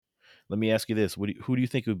Let me ask you this: who do you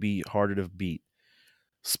think would be harder to beat,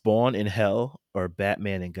 Spawn in Hell or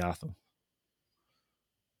Batman in Gotham?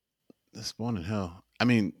 The Spawn in Hell. I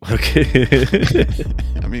mean, Okay.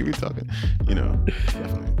 I mean, we talking,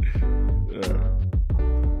 definitely.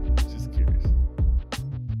 Just curious.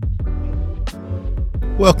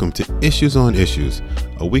 Welcome to Issues on Issues,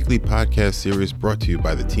 a weekly podcast series brought to you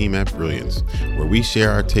by the team at Brilliance, where we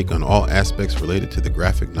share our take on all aspects related to the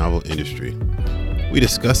graphic novel industry. We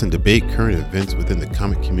discuss and debate current events within the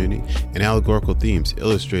comic community and allegorical themes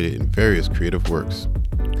illustrated in various creative works.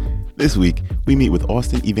 This week, we meet with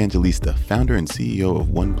Austin Evangelista, founder and CEO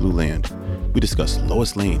of One Blue Land. We discuss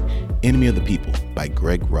Lois Lane, Enemy of the People by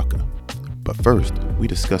Greg Rucka. But first, we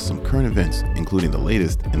discuss some current events, including the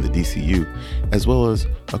latest in the DCU, as well as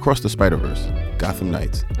Across the Spider-Verse, Gotham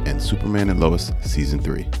Knights, and Superman and Lois Season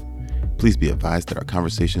 3. Please be advised that our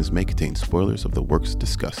conversations may contain spoilers of the works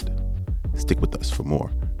discussed. Stick with us for more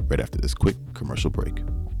right after this quick commercial break.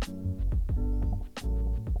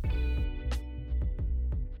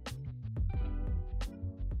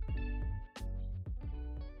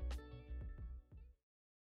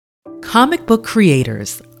 Comic book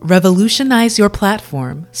creators, revolutionize your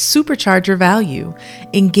platform, supercharge your value,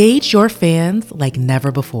 engage your fans like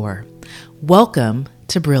never before. Welcome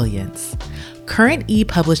to Brilliance. Current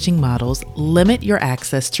e-publishing models limit your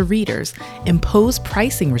access to readers, impose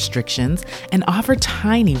pricing restrictions, and offer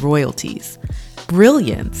tiny royalties.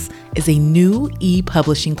 Brilliance is a new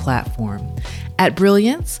e-publishing platform. At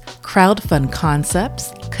Brilliance, crowdfund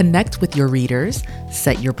concepts, connect with your readers,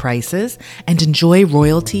 set your prices, and enjoy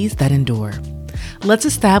royalties that endure. Let's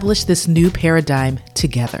establish this new paradigm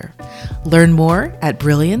together. Learn more at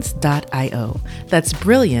brilliance.io. That's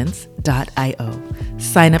brilliance.io.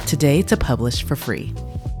 Sign up today to publish for free.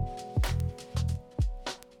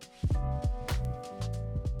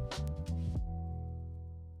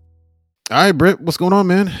 All right, Britt, what's going on,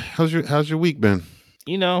 man? How's your week been?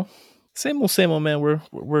 Same old, man.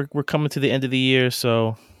 We're coming to the end of the year,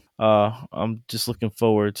 so I'm just looking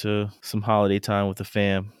forward to some holiday time with the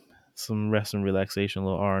fam, some rest and relaxation, a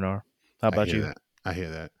little R&R. How about you? I hear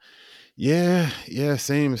that. Yeah,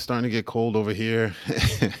 same. It's starting to get cold over here.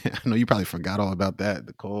 I know you probably forgot all about that,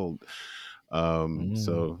 the cold.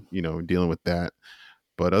 So, dealing with that.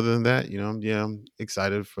 But other than that, I'm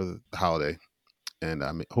excited for the holiday. And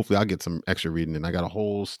hopefully I'll get some extra reading, and I got a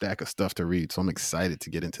whole stack of stuff to read. So I'm excited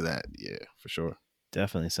to get into that. Yeah, for sure.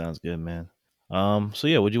 Definitely sounds good, man. So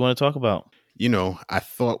yeah, what do you want to talk about? I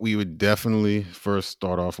thought we would definitely first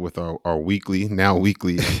start off with our weekly nod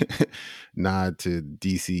to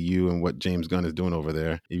DCU and what James Gunn is doing over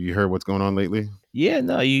there. Have you heard what's going on lately? Yeah,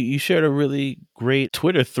 no, you shared a really great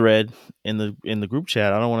Twitter thread in the group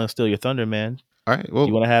chat. I don't want to steal your thunder, man. All right. Well,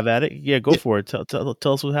 you want to have at it? Yeah, go for it. Tell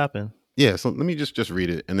us what happened. Yeah, so let me just read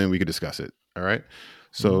it, and then we could discuss it. All right.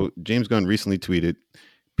 So James Gunn recently tweeted,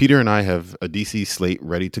 "Peter and I have a DC slate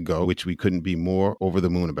ready to go, which we couldn't be more over the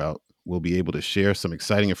moon about. We'll be able to share some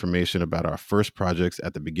exciting information about our first projects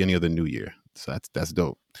at the beginning of the new year." So that's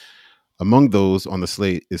dope. Among those on the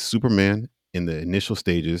slate is Superman in the initial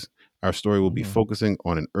stages. Our story will be focusing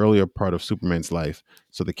on an earlier part of Superman's life,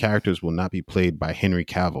 so the characters will not be played by Henry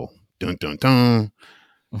Cavill. Dun dun dun.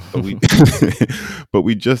 But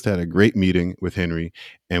we just had a great meeting with Henry,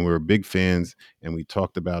 and we were big fans, and we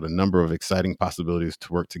talked about a number of exciting possibilities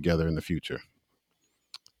to work together in the future.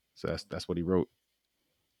 So that's what he wrote.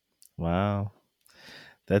 Wow.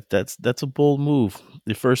 That's a bold move.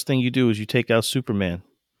 The first thing you do is you take out Superman.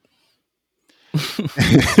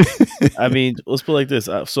 I mean, let's put it like this.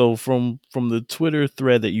 So from the Twitter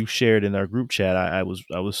thread that you shared in our group chat, I was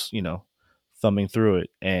thumbing through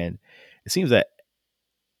it, and it seems that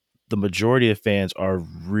the majority of fans are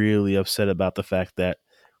really upset about the fact that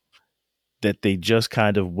they just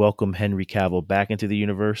kind of welcome Henry Cavill back into the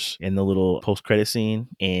universe in the little post-credit scene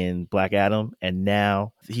in Black Adam, and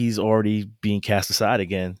now he's already being cast aside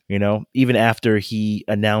again, even after he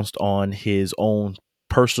announced on his own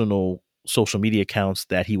personal social media accounts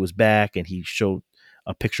that he was back, and he showed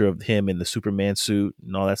a picture of him in the Superman suit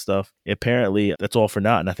and all that stuff. Apparently that's all for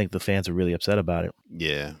naught, and I think the fans are really upset about it.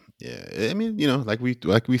 Yeah. I mean, like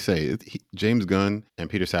we say, James Gunn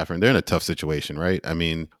and Peter Safran, they're in a tough situation, right? I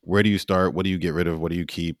mean, where do you start? What do you get rid of? What do you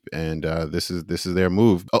keep? And this is their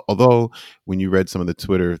move. Although when you read some of the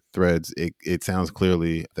Twitter threads, it sounds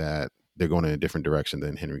clearly that they're going in a different direction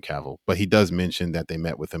than Henry Cavill. But he does mention that they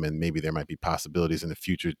met with him, and maybe there might be possibilities in the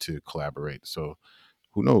future to collaborate. So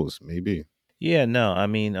who knows? Maybe. Yeah, no, I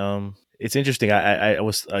mean, It's interesting. I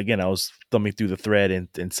was thumbing through the thread,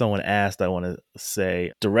 and someone asked, I want to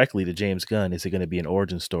say directly to James Gunn, is it going to be an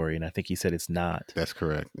origin story? And I think he said it's not. That's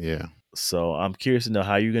correct. Yeah. So I'm curious to know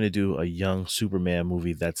how you're going to do a young Superman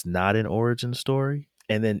movie that's not an origin story.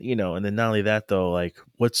 And then, and then not only that though, like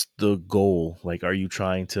what's the goal? Like, are you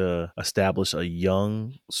trying to establish a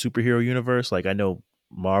young superhero universe? Like I know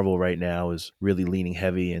Marvel right now is really leaning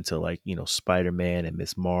heavy into like, Spider-Man and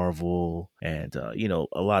Miss Marvel and,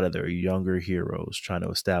 a lot of their younger heroes, trying to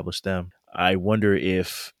establish them. I wonder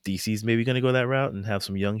if DC's maybe going to go that route and have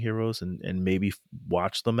some young heroes and maybe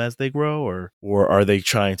watch them as they grow, or are they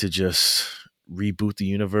trying to just reboot the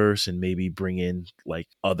universe and maybe bring in like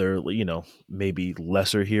other, maybe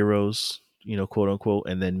lesser heroes, quote unquote,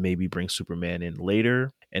 and then maybe bring Superman in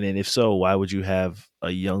later. And then if so, why would you have a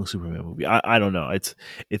young Superman movie? I don't know.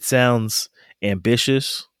 It sounds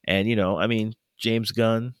ambitious. And, James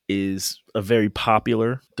Gunn is a very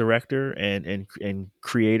popular director and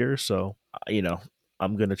creator. So,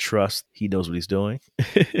 I'm going to trust he knows what he's doing.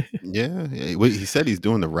 Yeah. He said he's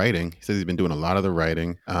doing the writing. He says he's been doing a lot of the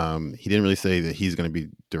writing. He didn't really say that he's going to be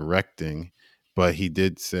directing, but he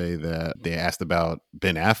did say that they asked about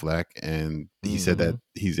Ben Affleck, and he said that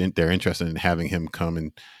they're interested in having him come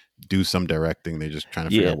and do some directing. They're just trying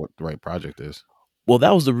to figure out what the right project is. Well,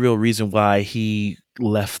 that was the real reason why he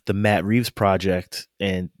left the Matt Reeves project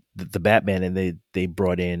and the Batman, and they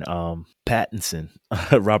brought in Pattinson,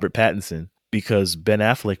 Robert Pattinson, because Ben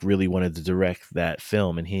Affleck really wanted to direct that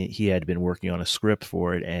film, and he had been working on a script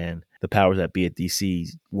for it, and the powers that be at DC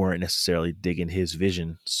weren't necessarily digging his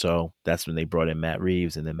vision. So that's when they brought in Matt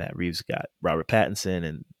Reeves, and then Matt Reeves got Robert Pattinson,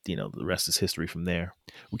 and the rest is history from there.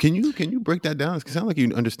 Can you break that down? It sounds like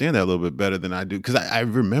you understand that a little bit better than I do, because I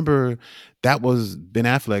remember that was Ben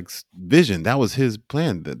Affleck's vision. That was his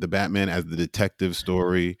plan. The Batman as the detective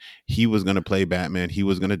story. He was going to play Batman. He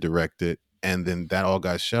was going to direct it. And then that all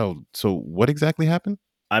got shelved. So what exactly happened?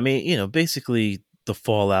 I mean, basically the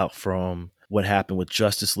fallout from what happened with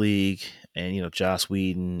Justice League and, Joss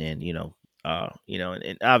Whedon and,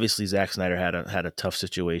 and obviously Zack Snyder had a tough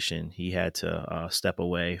situation. He had to step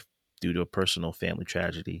away due to a personal family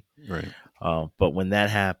tragedy. Right. But when that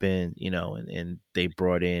happened, and they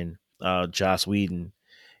brought in Joss Whedon,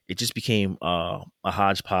 it just became a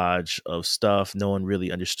hodgepodge of stuff. No one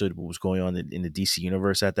really understood what was going on in the DC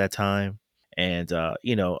universe at that time. And,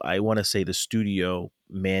 I want to say the studio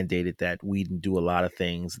mandated that Whedon do a lot of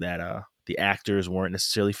things that the actors weren't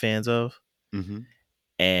necessarily fans of. Mm-hmm.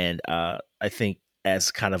 And I think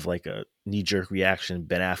as kind of like a knee-jerk reaction,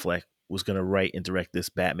 Ben Affleck was going to write and direct this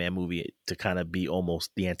Batman movie to kind of be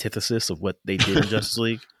almost the antithesis of what they did in Justice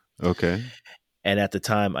League. Okay. And at the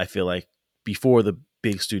time, I feel like before the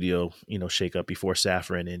big studio, shakeup, before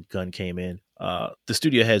Safran and Gunn came in, the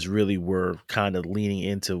studio heads really were kind of leaning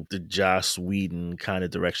into the Joss Whedon kind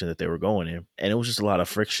of direction that they were going in. And it was just a lot of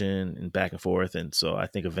friction and back and forth. And so I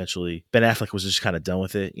think eventually Ben Affleck was just kind of done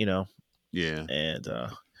with it, Yeah. And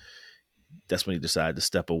that's when he decided to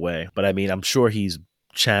step away. But I mean, I'm sure he's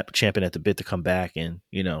champing at the bit to come back and,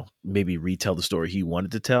 maybe retell the story he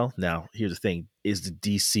wanted to tell. Now, here's the thing. Is the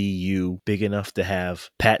DCU big enough to have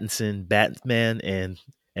Pattinson Batman and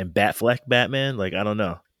Batfleck Batman? Like, I don't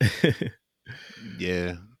know.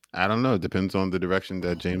 Yeah. I don't know. It depends on the direction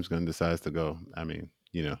that James Gunn decides to go. I mean,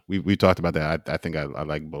 we talked about that. I think I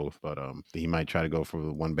like both, but he might try to go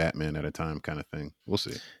for one Batman at a time kind of thing. We'll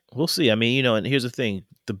see. We'll see. I mean, and here's the thing.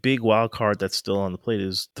 The big wild card that's still on the plate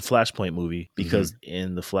is the Flashpoint movie, because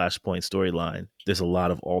in the Flashpoint storyline, there's a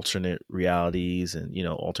lot of alternate realities and,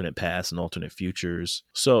 alternate pasts and alternate futures.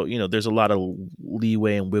 So, there's a lot of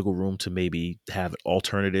leeway and wiggle room to maybe have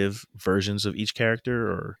alternative versions of each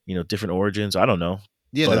character or, different origins. I don't know.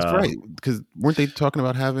 Yeah, but, that's right. Because weren't they talking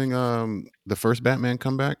about having the first Batman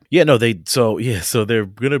come back? Yeah, no, so they're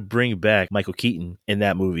gonna bring back Michael Keaton in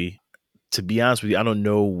that movie. To be honest with you, I don't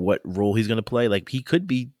know what role he's gonna play. Like, he could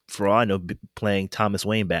be, for all I know, playing Thomas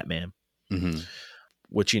Wayne Batman,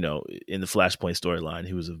 which in the Flashpoint storyline,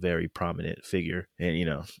 he was a very prominent figure, and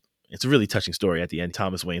it's a really touching story. At the end,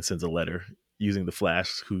 Thomas Wayne sends a letter using the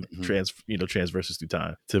Flash, who transverses through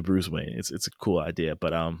time, to Bruce Wayne. It's a cool idea,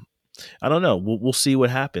 but I don't know. We'll see what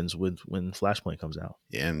happens when Flashpoint comes out.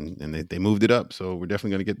 Yeah, and they moved it up, so we're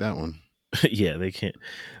definitely going to get that one. Yeah, they can't.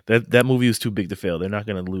 That movie was too big to fail. They're not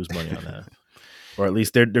going to lose money on that, or at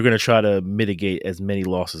least they're going to try to mitigate as many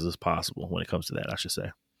losses as possible when it comes to that, I should say.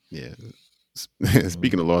 Yeah.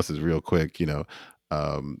 Speaking of losses, real quick,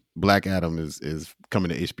 Black Adam is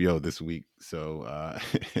coming to HBO this week, so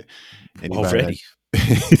already.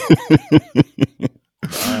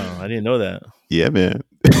 Wow, I didn't know that. Yeah, man.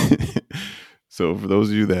 So for those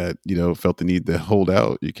of you that felt the need to hold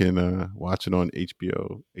out, you can watch it on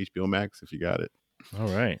HBO Max if you got it. All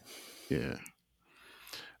right. Yeah.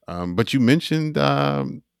 But you mentioned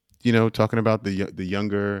talking about the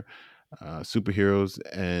younger superheroes,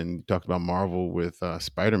 and talked about Marvel with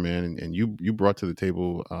Spider-Man, and you brought to the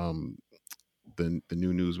table the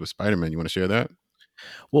new news with Spider-Man. You want to share that?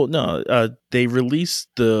 Well, no, they released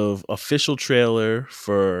the official trailer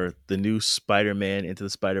for the new Spider-Man Into the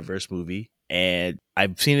Spider-Verse movie, and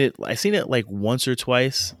I've seen it like once or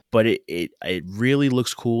twice, but it really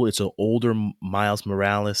looks cool. It's an older Miles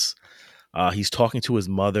Morales. He's talking to his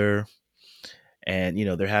mother, and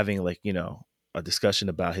they're having like a discussion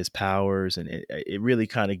about his powers, and it really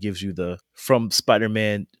kind of gives you the from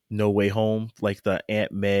Spider-Man No Way Home, like the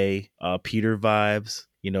Aunt May Peter vibes,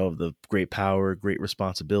 of the great power, great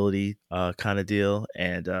responsibility kind of deal.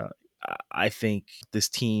 And I think this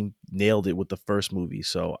team nailed it with the first movie,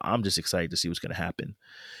 so I'm just excited to see what's going to happen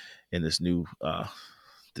in this new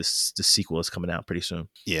this sequel is coming out pretty soon.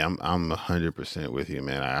 Yeah, I'm 100% with you,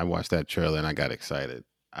 man. I watched that trailer and I got excited.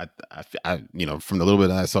 I from the little bit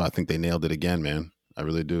I saw, I think they nailed it again, man. I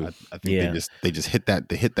really do. I think they just hit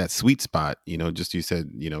that sweet spot. Just you said,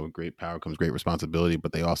 great power comes great responsibility,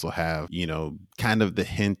 but they also have, kind of the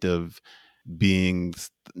hint of being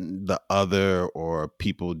the other, or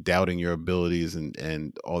people doubting your abilities,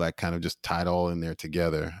 and all that kind of just tied all in there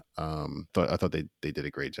together. I thought they did a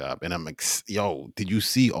great job, and I'm like, yo, did you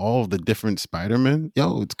see all of the different Spider-Man?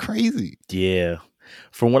 Yo, it's crazy. Yeah.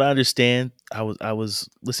 From what I understand, I was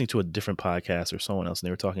listening to a different podcast or someone else, and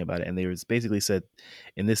they were talking about it, and they basically said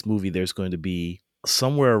in this movie there's going to be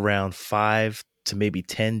somewhere around 5 to maybe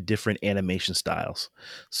 10 different animation styles.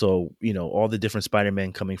 So, all the different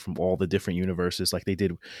Spider-Man coming from all the different universes, like they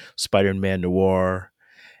did Spider-Man Noir,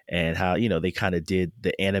 and how, they kind of did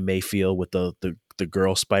the anime feel with the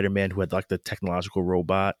girl Spider-Man who had like the technological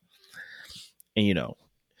robot. And,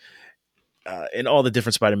 and all the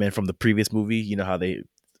different Spider-Man from the previous movie, how they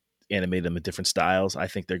animate them in different styles. I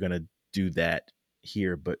think they're going to do that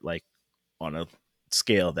here, but like on a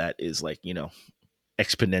scale that is like,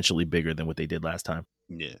 exponentially bigger than what they did last time.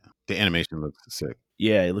 Yeah. The animation looks sick.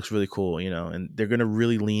 Yeah, it looks really cool, and they're going to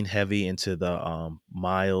really lean heavy into the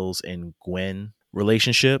Miles and Gwen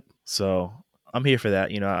relationship. So I'm here for that.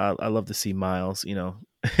 I love to see Miles,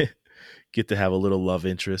 get to have a little love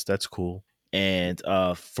interest. That's cool. And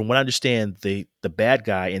from what I understand, the bad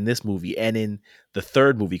guy in this movie and in the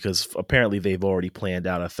third movie, because apparently they've already planned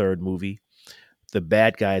out a third movie, the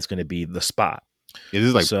bad guy is going to be the Spot. It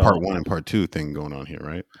is like part 1 and part 2 thing going on here,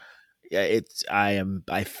 right? Yeah,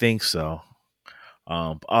 I think so.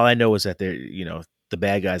 All I know is that the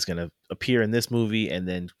bad guy is going to appear in this movie and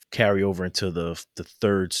then carry over into the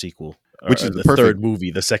third sequel. Which is the third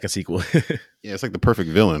movie, the second sequel. Yeah, it's like the perfect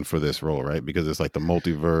villain for this role, right? Because it's like the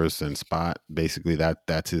multiverse, and Spot, basically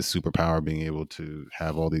that's his superpower, being able to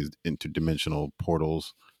have all these interdimensional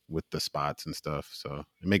portals with the spots and stuff. So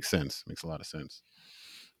it makes sense. Makes a lot of sense.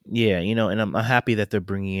 Yeah, and I'm happy that they're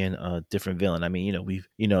bringing in a different villain. I mean,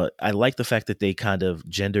 I like the fact that they kind of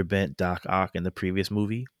gender bent Doc Ock in the previous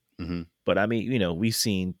movie. Mm-hmm. But I mean, we've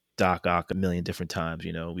seen Doc Ock a million different times.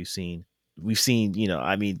 We've seen,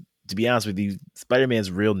 I mean, to be honest with you, Spider-Man's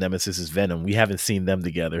real nemesis is Venom. We haven't seen them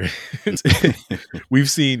together. We've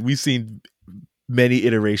seen many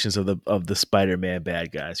iterations of the Spider-Man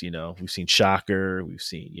bad guys. We've seen Shocker, we've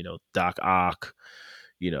seen Doc Ock,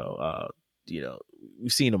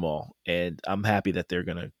 we've seen them all, and I'm happy that they're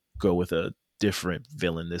gonna go with a different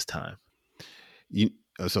villain this time.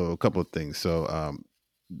 So a couple of things. So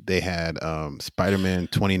they had Spider-Man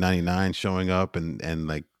 2099 showing up, and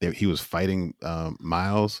like he was fighting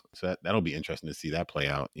Miles. So that'll be interesting to see that play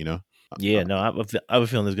out. Yeah, no, I have a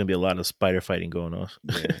feeling there's gonna be a lot of spider fighting going on.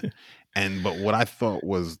 Yeah. But what I thought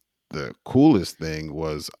was the coolest thing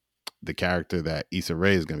was the character that Issa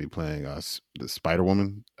Rae is gonna be playing, the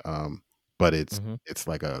Spider-Woman. But it's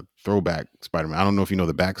like a throwback Spider-Man. I don't know if you know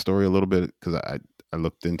the backstory a little bit, because I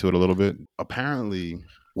looked into it a little bit. Apparently,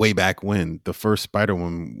 way back when, the first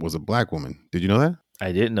Spider-Woman was a black woman. Did you know that?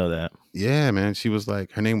 I didn't know that. Yeah, man. She was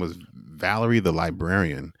like, her name was Valerie the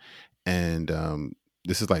Librarian. And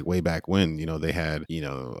this is like way back when, they had,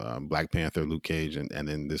 Black Panther, Luke Cage, and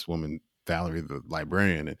then this woman, Valerie the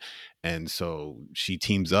Librarian. And so she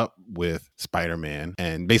teams up with Spider-Man,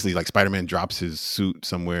 and basically like Spider-Man drops his suit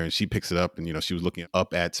somewhere and she picks it up, and she was looking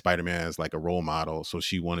up at Spider-Man as like a role model, so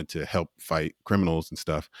she wanted to help fight criminals and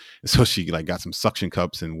stuff. And so she like got some suction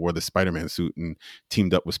cups and wore the Spider-Man suit and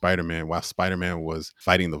teamed up with Spider-Man while Spider-Man was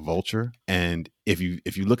fighting the Vulture. And if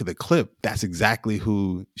you look at the clip, that's exactly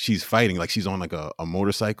who she's fighting. Like, she's on like a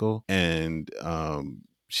motorcycle, and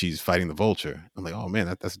she's fighting the Vulture. I'm like, oh man,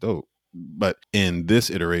 that's dope. But in this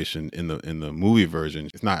iteration, in the movie version,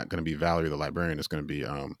 it's not going to be Valerie the Librarian. It's going to be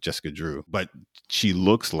Jessica Drew. But she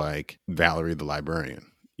looks like Valerie the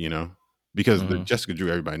Librarian, because the Jessica Drew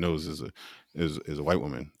everybody knows is a white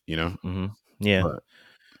woman, Yeah. But,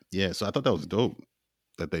 yeah. So I thought that was dope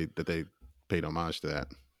that they paid homage to that.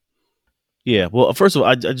 Yeah, well, first of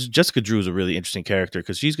all, Jessica Drew is a really interesting character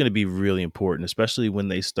because she's going to be really important, especially when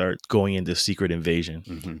they start going into Secret Invasion.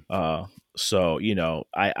 Mm-hmm. So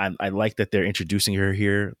I like that they're introducing her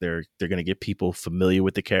here. They're going to get people familiar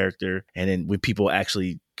with the character, and then when people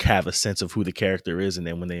actually have a sense of who the character is, and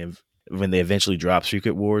then when they eventually drop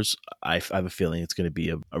Secret Wars, I have a feeling it's going to be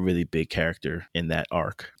a really big character in that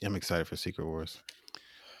arc. I'm excited for Secret Wars.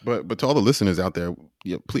 But to all the listeners out there,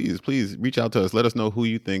 please reach out to us. Let us know who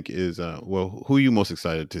you think is who are you most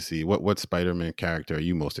excited to see? What Spider-Man character are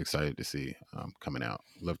you most excited to see coming out?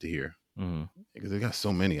 Love to hear, because they got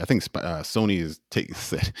so many. I think Sony is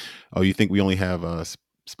said, "Oh, you think we only have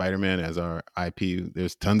Spider-Man as our IP?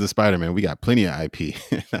 There's tons of Spider-Man. We got plenty of IP."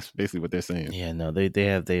 That's basically what they're saying. Yeah, no,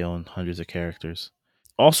 they own hundreds of characters.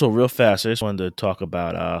 Also, real fast, I just wanted to talk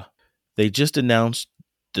about they just announced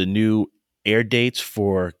the new air dates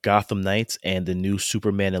for Gotham Knights and the new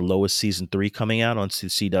Superman and Lois season 3 coming out on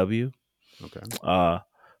CW. Okay.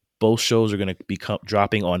 Both shows are going to be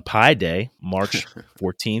dropping on Pi Day, March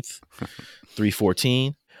 14th,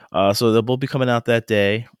 3/14. So they'll both be coming out that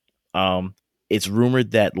day. It's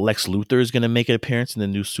rumored that Lex Luthor is going to make an appearance in the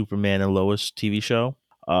new Superman and Lois TV show.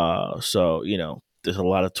 So there's a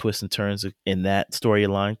lot of twists and turns in that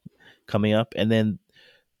storyline coming up, and then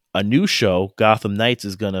a new show, Gotham Knights,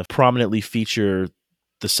 is going to prominently feature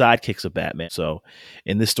the sidekicks of Batman. So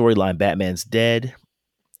in this storyline, Batman's dead,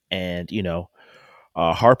 and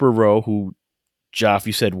Harper Row, who Joff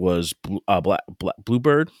you said was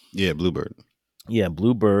Bluebird. Yeah, Bluebird. Yeah,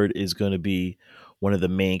 Bluebird is going to be one of the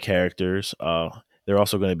main characters. They're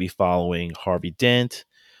also going to be following Harvey Dent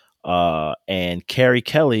and Carrie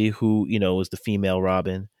Kelly, who is the female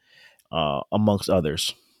Robin, amongst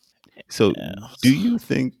others. So, do you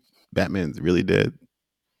think Batman's really dead?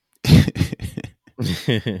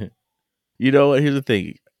 You know what? Here's the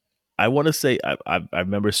thing. I want to say I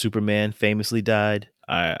remember Superman famously died.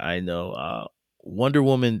 I know Wonder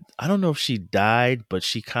Woman. I don't know if she died, but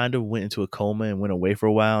she kind of went into a coma and went away for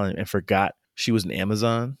a while and forgot she was an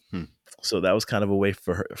Amazon. So that was kind of a way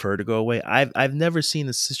for her to go away. I've never seen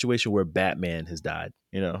a situation where Batman has died.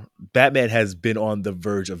 Batman has been on the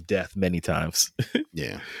verge of death many times.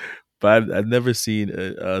 Yeah. But I've never seen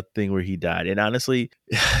a thing where he died. And honestly,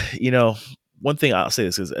 one thing I'll say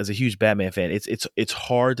this is, as a huge Batman fan, it's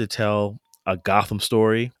hard to tell a Gotham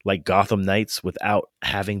story like Gotham Knights without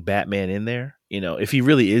having Batman in there. If he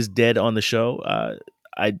really is dead on the show,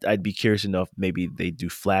 I'd be curious to know if maybe they do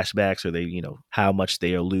flashbacks, or they, how much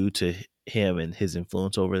they allude to him and his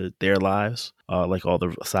influence over their lives, like all the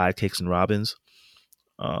sidekicks and Robins.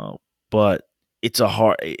 But it's a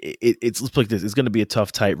hard. It's let's put it like this. It's going to be a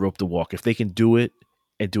tough tightrope to walk. If they can do it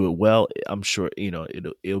and do it well, I'm sure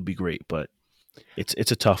it'll be great. But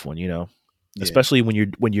it's a tough one, especially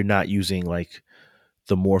when you're not using like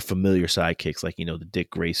the more familiar sidekicks, like the Dick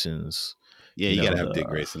Graysons. Yeah, you gotta have Dick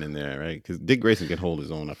Grayson in there, right? Because Dick Grayson can hold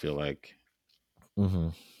his own. I feel like. Mm-hmm.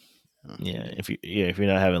 Yeah, if you're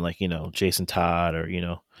not having like Jason Todd or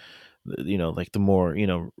like the more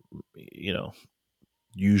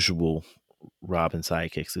usual Robin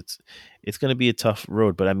sidekicks, it's going to be a tough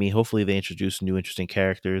road. But I mean, hopefully they introduce new interesting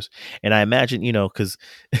characters, and I imagine because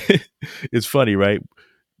it's funny, right?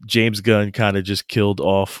 James Gunn kind of just killed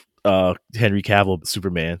off Henry Cavill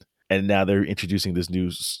Superman, and now they're introducing this new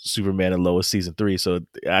Superman and Lois season 3, so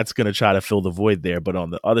that's going to try to fill the void there. But on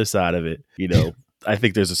the other side of it, I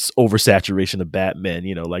think there's this oversaturation of Batman,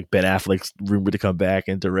 like Ben Affleck's rumored to come back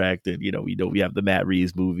and direct, and we have the Matt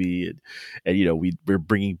Reeves movie, and we're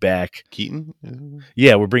bringing back Keaton.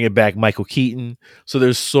 Yeah, we're bringing back Michael Keaton. So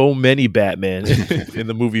there's so many Batman in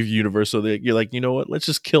the movie universe. So that you're like, you know what? Let's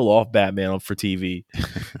just kill off Batman for TV.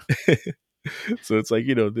 So it's like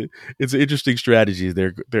it's an interesting strategy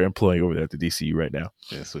they're employing over there at the DCU right now.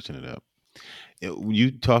 Yeah, switching it up. You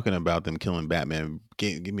talking about them killing Batman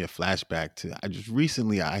give me a flashback to I just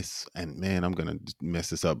recently and man, I'm gonna mess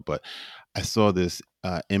this up, but I saw this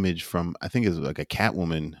image from, I think it's like a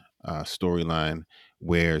Catwoman storyline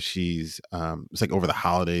where she's it's like over the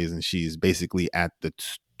holidays, and she's basically at the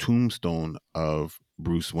tombstone of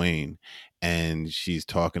Bruce Wayne, and she's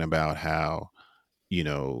talking about how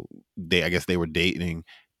I guess they were dating,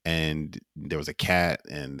 and there was a cat,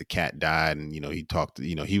 and the cat died, and he talked,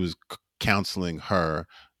 he was counseling her,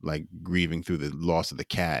 like grieving through the loss of the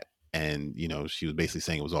cat, and she was basically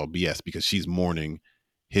saying it was all BS because she's mourning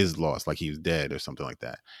his loss, like he was dead or something like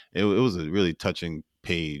that. It was a really touching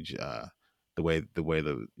page, the way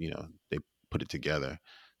they put it together.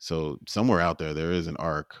 So somewhere out there is an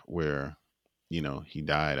arc where he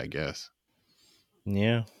died, I guess.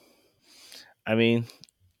 Yeah. I mean,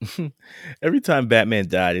 every time Batman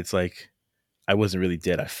died, it's like I wasn't really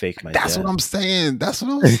dead. I faked my That's death. what I'm saying. That's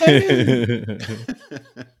what I'm saying.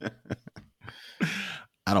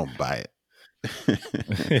 I don't buy it.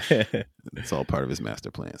 It's all part of his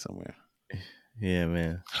master plan somewhere. Yeah,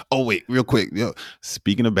 man. Oh, wait, real quick.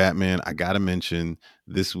 Speaking of Batman, I got to mention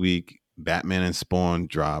this week, Batman and Spawn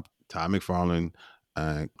dropped. Todd McFarlane,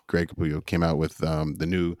 Greg Capullo came out with the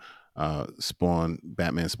new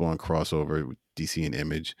Batman Spawn crossover with DC and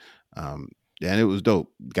Image. And it was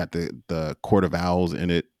dope. Got the Court of Owls in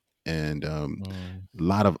it, and a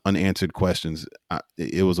lot of unanswered questions.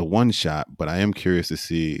 It was a one shot, but I am curious to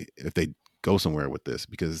see if they go somewhere with this,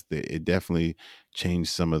 because it definitely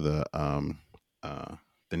changed some of the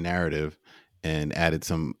narrative and added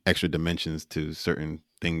some extra dimensions to certain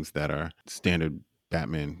things that are standard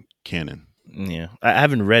Batman canon. Yeah, I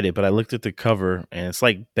haven't read it, but I looked at the cover, and it's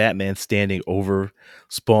like Batman standing over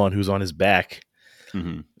Spawn, who's on his back.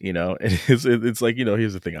 Mm-hmm. And it's like,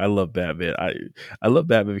 here's the thing. I love Batman. I love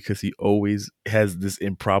Batman because he always has this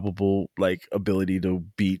improbable like ability to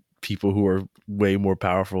beat people who are way more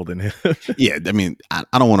powerful than him. Yeah, I mean, I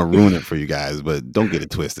don't want to ruin it for you guys, but don't get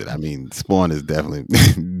it twisted. I mean, Spawn is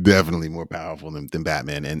definitely more powerful than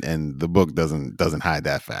Batman, and the book doesn't hide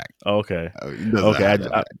that fact. Okay.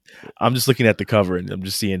 I'm just looking at the cover, and I'm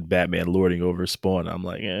just seeing Batman lording over Spawn. I'm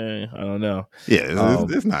like, I don't know. Yeah,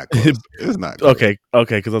 it's not close. It's not close. Okay,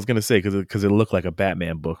 because I was gonna say because it looked like a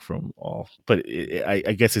Batman book from all, but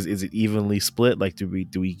I guess is it evenly split? Like, do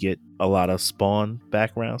we get a lot of Spawn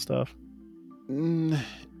background stuff?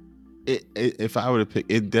 If I were to pick,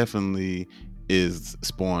 it definitely is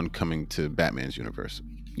Spawn coming to Batman's universe.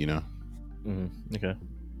 Mm-hmm. Okay.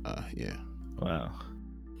 Yeah. Wow.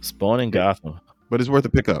 Spawn in Gotham, but it's worth a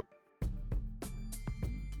pickup.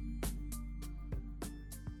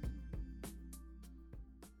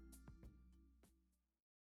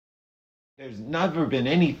 There's never been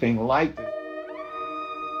anything like this.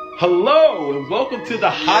 Hello, and welcome to the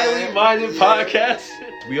Highly Minded Podcast.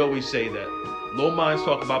 We always say that low minds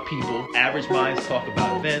talk about people, average minds talk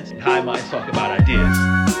about events, and high minds talk about ideas.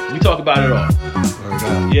 We talk about it all.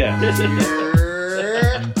 Yeah.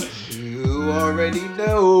 You already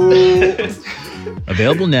know.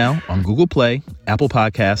 Available now on Google Play, Apple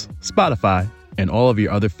Podcasts, Spotify, and all of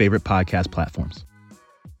your other favorite podcast platforms.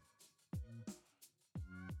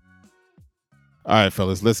 All right,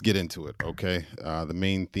 fellas, let's get into it, okay? The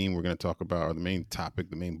main theme we're going to talk about, or the main topic,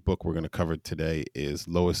 the main book we're going to cover today is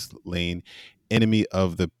Lois Lane, Enemy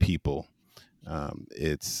of the People.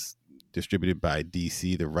 It's distributed by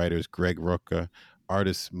DC. The writers Greg Rucka,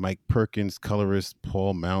 artists Mike Perkins, colorist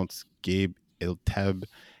Paul Mounts, Gabe Eltaeb,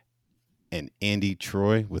 and Andy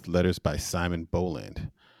Troy, with letters by Simon Boland.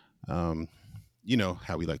 You know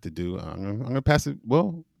how we like to do. I'm going to pass it.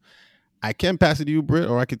 Well, I can pass it to you, Britt,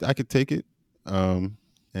 or I could take it. And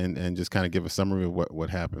just kind of give a summary of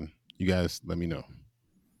what happened. You guys let me know.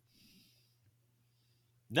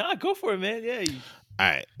 Nah, go for it, man. Yeah. All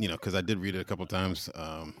right, because I did read it a couple times,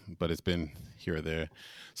 but it's been here or there.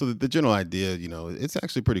 So the general idea, it's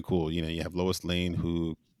actually pretty cool. You have Lois Lane,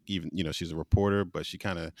 who even, she's a reporter, but she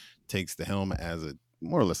kind of takes the helm as a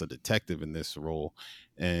more or less a detective in this role.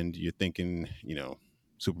 And you're thinking,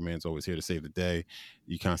 Superman's always here to save the day.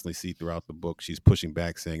 You constantly see throughout the book she's pushing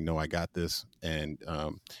back, saying, no, I got this. And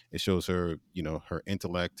it shows her, her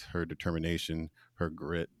intellect, her determination, her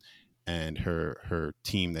grit, and her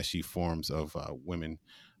team that she forms of women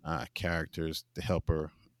characters to help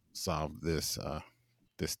her solve this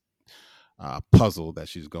puzzle that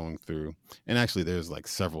she's going through. And actually there's like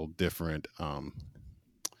several different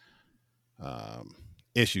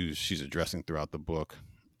issues she's addressing throughout the book.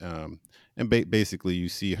 And basically you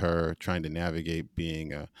see her trying to navigate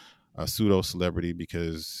being a pseudo celebrity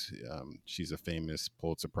because she's a famous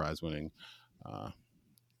Pulitzer Prize winning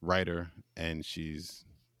writer, and she's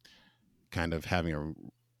kind of having a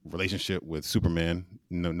relationship with Superman.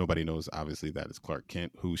 Nobody knows obviously that it's Clark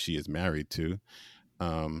Kent, who she is married to.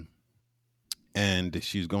 And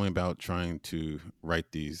she's going about trying to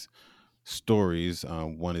write these stories.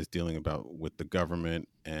 One is dealing about with the government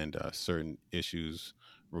and certain issues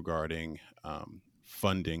regarding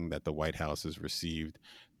funding that the White House has received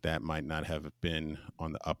that might not have been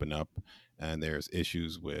on the up and up, and there's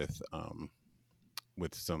issues with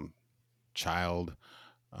some child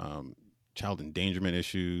child endangerment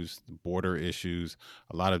issues, border issues,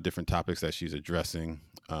 a lot of different topics that she's addressing.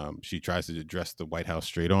 She tries to address the White House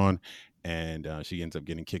straight on, and she ends up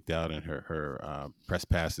getting kicked out, and her press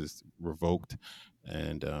pass is revoked.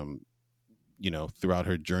 And throughout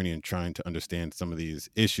her journey and trying to understand some of these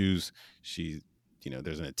issues, she,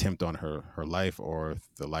 there's an attempt on her life or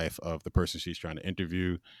the life of the person she's trying to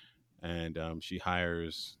interview, and she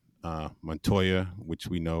hires Montoya, which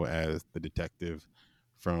we know as the detective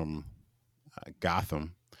from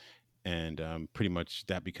Gotham, and pretty much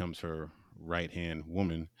that becomes her right hand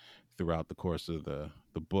woman throughout the course of the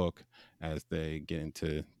book as they get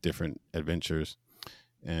into different adventures.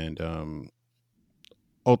 And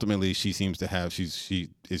ultimately, she seems to have she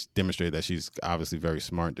is demonstrated that she's obviously very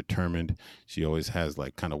smart, determined. She always has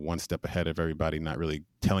like kind of one step ahead of everybody, not really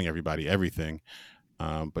telling everybody everything,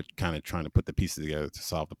 but kind of trying to put the pieces together to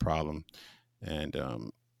solve the problem. And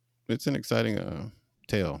it's an exciting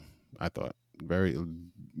tale, I thought. Very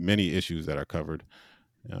many issues that are covered.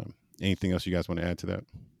 Anything else you guys want to add to that?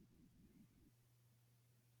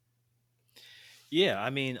 Yeah,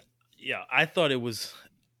 I mean, I thought it was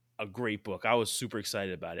a great book. I was super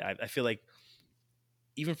excited about it. I feel like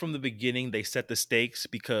even from the beginning, they set the stakes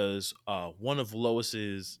because one of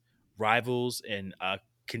Lois's rivals and a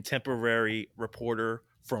contemporary reporter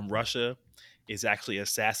from Russia is actually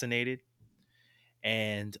assassinated.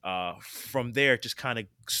 And from there, it just kind of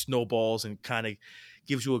snowballs and kind of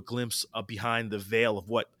gives you a glimpse of behind the veil of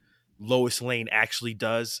what Lois Lane actually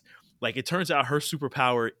does. Like, it turns out her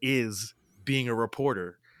superpower is being a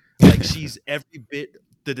reporter. Like, she's every bit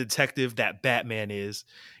the detective that Batman is.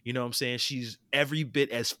 You know what I'm saying? She's every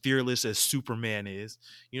bit as fearless as Superman is.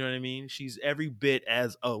 You know what I mean? She's every bit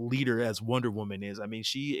as a leader as Wonder Woman is. I mean,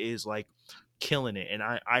 she is like killing it. And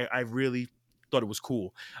I really thought it was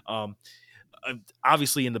cool.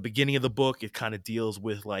 Obviously, in the beginning of the book, it kind of deals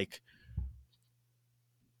with like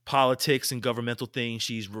politics and governmental things.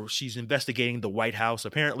 She's investigating the White House.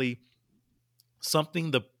 Apparently,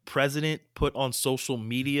 something the president put on social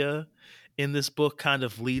media in this book kind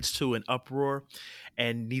of leads to an uproar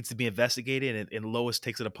and needs to be investigated. And Lois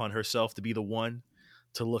takes it upon herself to be the one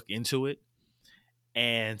to look into it.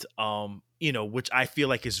 And which I feel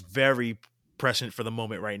like is very prescient for the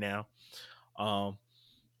moment right now.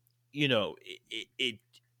 It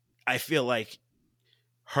I feel like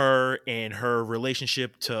her and her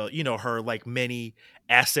relationship to her like many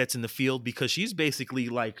assets in the field, because she's basically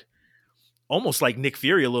like almost like Nick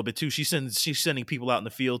Fury a little bit too. She's sending people out in the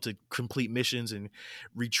field to complete missions and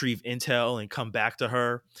retrieve intel and come back to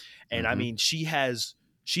her. And I mean, she has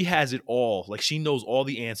it all. Like, she knows all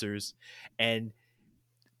the answers. And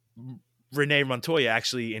Renee Montoya,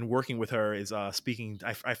 actually, in working with her, is speaking.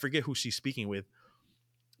 I forget who she's speaking with,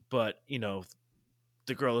 but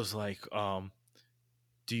the girl is like,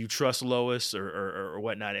 do you trust Lois or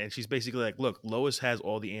whatnot? And she's basically like, look, Lois has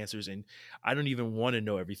all the answers, and I don't even want to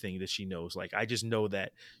know everything that she knows. Like, I just know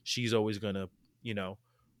that she's always going to,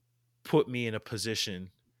 put me in a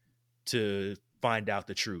position to find out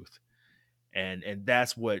the truth. And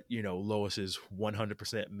that's what, Lois's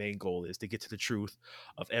 100% main goal is, to get to the truth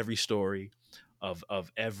of every story, of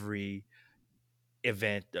every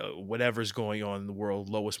event, whatever's going on in the world.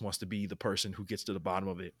 Lois wants to be the person who gets to the bottom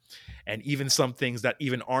of it, and even some things that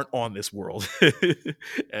even aren't on this world,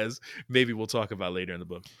 as maybe we'll talk about later in the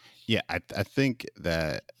book. Yeah, I think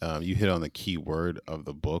that you hit on the key word of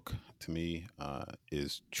the book to me,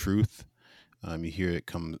 is truth. You hear it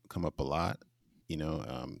come up a lot.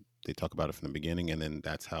 They talk about it from the beginning, and then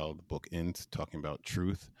that's how the book ends, talking about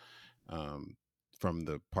truth. From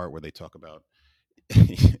the part where they talk about,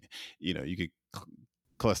 you could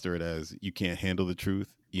cluster it as you can't handle the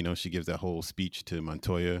truth. She gives that whole speech to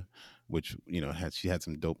Montoya, which she had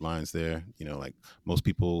some dope lines there. Like, most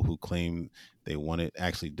people who claim they want it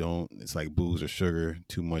actually don't. It's like booze or sugar.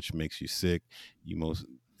 Too much makes you sick. Most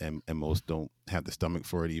don't have the stomach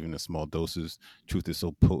for it, even in small doses. Truth is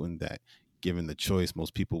so potent that, given the choice,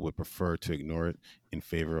 most people would prefer to ignore it in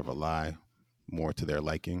favor of a lie more to their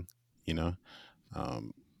liking.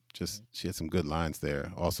 She had some good lines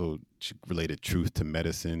there. Also, she related truth to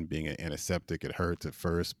medicine being an antiseptic. It hurts at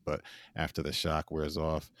first, but after the shock wears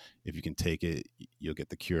off, if you can take it, you'll get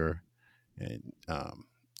the cure. And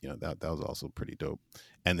that was also pretty dope.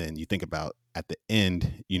 And then you think about at the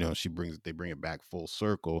end, they bring it back full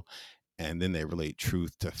circle, and then they relate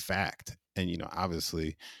truth to fact. And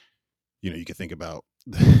obviously, you can think about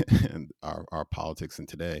our politics in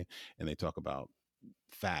today, and they talk about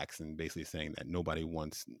facts and basically saying that nobody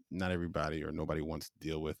wants to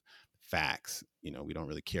deal with facts. We don't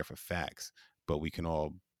really care for facts, but we can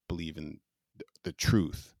all believe in the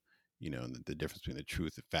truth. and the difference between the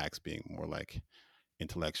truth and facts being more like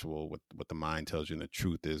intellectual, what the mind tells you, and the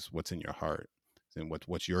truth is what's in your heart, and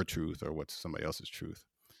what's your truth or what's somebody else's truth.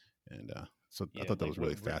 And so I Yeah, thought that like was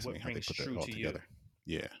really what fascinating how they rings put that true all to you. together.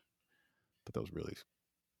 Yeah, but that was really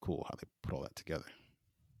cool how they put all that together.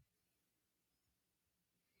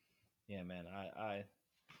 Yeah, man, I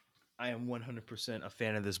am 100% a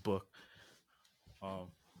fan of this book.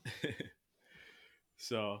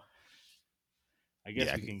 So I guess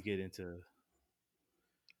Yeah, we can get into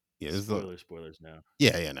yeah, spoilers now.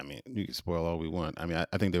 yeah, and I mean, you can spoil all we want. I mean,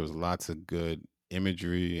 I think there was lots of good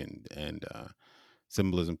imagery and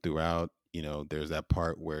symbolism throughout. There's that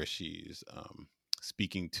part where she's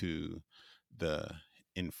speaking to the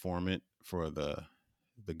informant for the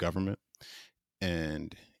government,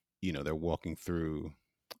 and they're walking through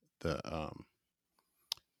the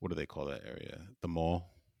what do they call that area? The mall.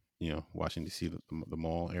 Washington D.C. The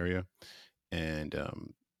mall area, and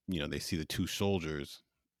they see the two soldiers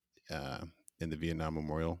uh, in the Vietnam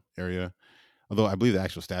Memorial area. Although I believe the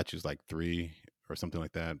actual statue is like 3 or something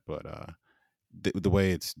like that, but the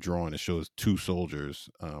way it's drawn, it shows two soldiers,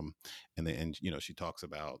 and she talks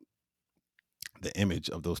about the image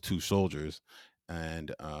of those two soldiers,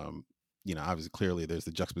 and obviously clearly there's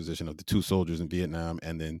the juxtaposition of the two soldiers in Vietnam,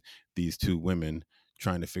 and then these two women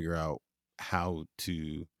trying to figure out how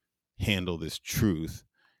to handle this truth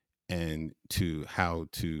and to how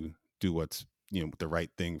to do what's the right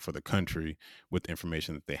thing for the country with the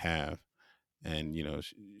information that they have. And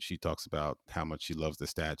she talks about how much she loves the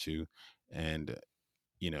statue, and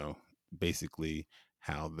basically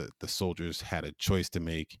how the soldiers had a choice to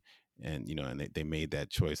make, and they made that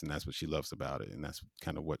choice, and that's what she loves about it, and that's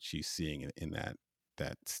kind of what she's seeing in that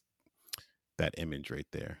that image right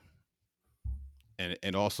there.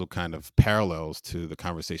 And also kind of parallels to the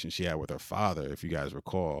conversation she had with her father, if you guys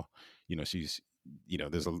recall. She's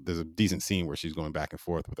there's a decent scene where she's going back and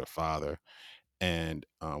forth with her father, and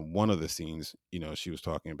one of the scenes, she was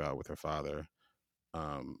talking about with her father,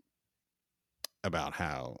 um, about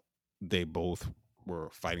how they both were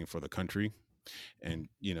fighting for the country, and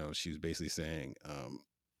she was basically saying,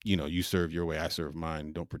 you serve your way, I serve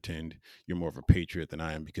mine. Don't pretend you're more of a patriot than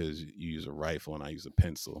I am because you use a rifle and I use a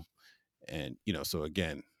pencil. And so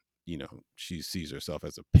again, she sees herself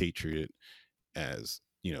as a patriot, as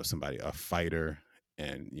somebody, a fighter,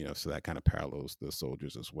 and so that kind of parallels the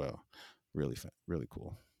soldiers as well. Really really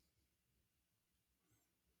cool.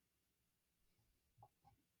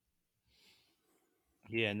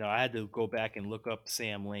 Yeah, no, I had to go back and look up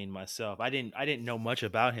Sam Lane myself. I didn't know much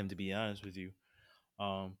about him, to be honest with you.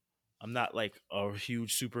 Um, I'm not like a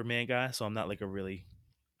huge Superman guy, so I'm not like a really,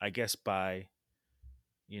 I guess by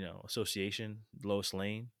association, Lois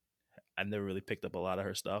Lane. I never really picked up a lot of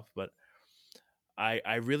her stuff, but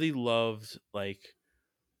I really loved like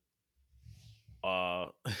uh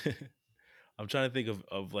I'm trying to think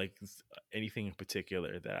of like anything in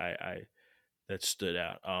particular that I that stood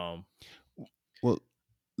out. Well,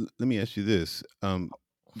 let me ask you this.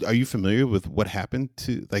 Are you familiar with what happened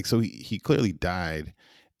to, like, so he clearly died,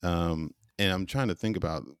 and I'm trying to think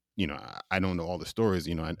about, I don't know all the stories.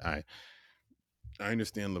 I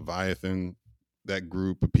understand Leviathan, that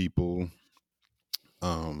group of people.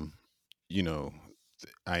 um you know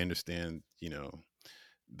I understand,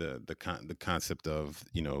 the concept of,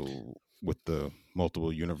 with the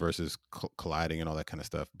multiple universes colliding and all that kind of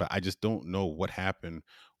stuff, but I just don't know what happened,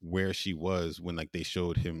 where she was when, like, they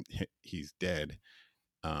showed him he's dead.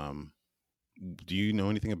 um do you know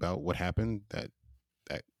anything about what happened, that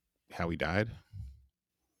how he died?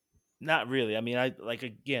 Not really. I mean, I like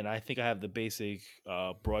again. I think I have the basic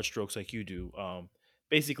broad strokes like you do.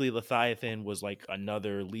 Basically, Leviathan was like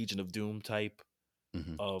another Legion of Doom type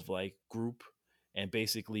Hmm. of like group, and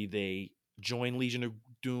basically they joined Legion of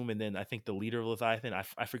Doom, and then I think the leader of Leviathan,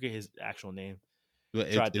 I forget his actual name, But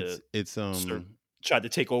tried to it's serve, tried to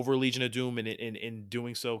take over Legion of Doom, and in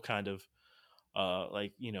doing so, kind of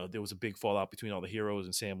like there was a big fallout between all the heroes,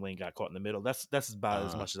 and Sam Lane got caught in the middle. That's about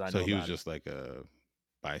as much as I so know he was about it. just like a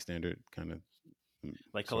bystander kind of,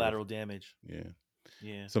 Like sort of. collateral damage. Yeah.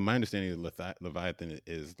 Yeah. So my understanding of Leviathan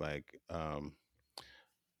is like,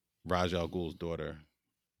 Raj Al Ghul's daughter.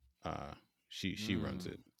 Uh, she runs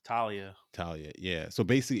it. Talia. Talia. Yeah. So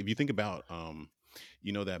basically, if you think about,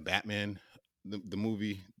 that Batman, the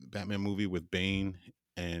movie, Batman movie with Bane,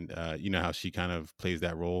 and you know how she kind of plays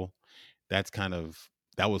that role. That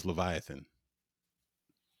was Leviathan.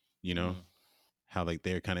 You know Mm. how, like,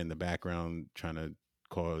 they're kind of in the background trying to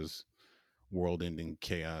cause world-ending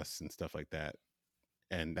chaos and stuff like that.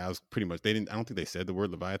 And that was pretty much, they didn't I don't think they said the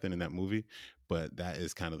word Leviathan in that movie, but that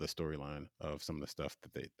is kind of the storyline of some of the stuff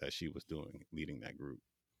that she was doing, leading that group.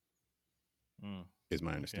 is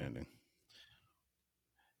my Okay. understanding.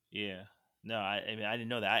 Yeah. No, I mean, I didn't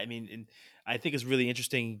know that. I mean, and I think it's really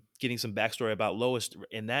interesting getting some backstory about Lois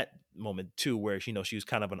in that moment too, where she was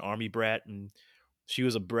kind of an army brat, and she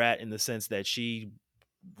was a brat in the sense that she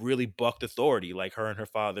really bucked authority. Like her and her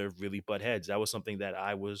father really butt heads. That was something that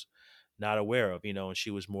I was not aware of, and she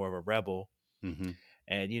was more of a rebel. Mm-hmm.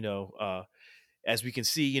 And as we can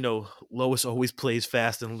see, Lois always plays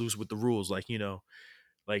fast and loose with the rules. Like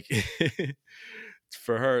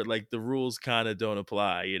for her, like the rules kind of don't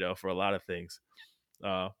apply, for a lot of things.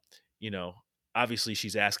 Uh, you know, Obviously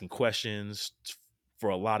she's asking questions for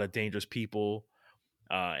a lot of dangerous people.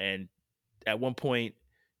 And at one point,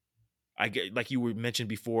 I get, like you were mentioned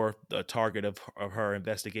before, the target of her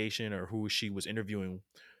investigation, or who she was interviewing,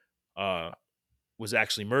 uh, was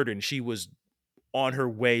actually murdered, and she was on her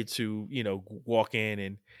way to walk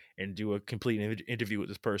in and do a complete interview with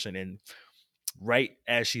this person, and right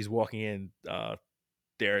as she's walking in,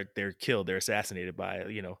 they're killed, they're assassinated by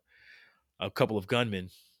a couple of gunmen.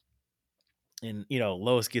 And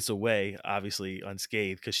Lois gets away, obviously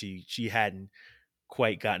unscathed, because she hadn't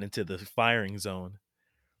quite gotten into the firing zone.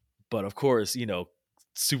 But of course,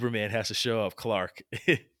 Superman has to show up, Clark.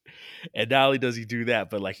 And not only does he do that,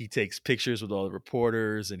 but like he takes pictures with all the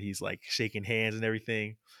reporters, and he's like shaking hands and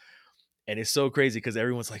everything. And it's so crazy because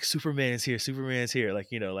everyone's like, Superman is here, Superman is here. Like,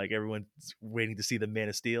 like everyone's waiting to see the Man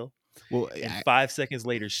of Steel. Well, And 5 seconds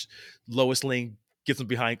later, Lois Lane gets him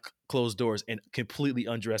behind closed doors and completely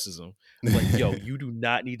undresses him. Like, yo, you do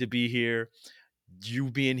not need to be here.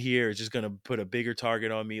 You being here is just going to put a bigger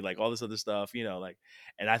target on me, like all this other stuff,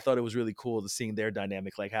 and I thought it was really cool to seeing their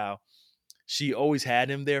dynamic, like how she always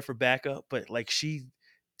had him there for backup, but like she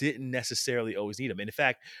didn't necessarily always need him. And in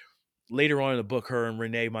fact, later on in the book, her and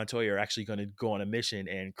Renee Montoya are actually going to go on a mission,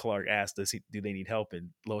 and Clark asked, do they need help? And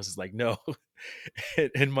Lois is like, no.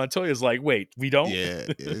 And Montoya's like, wait, we don't? yeah,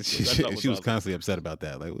 she was awesome. constantly upset about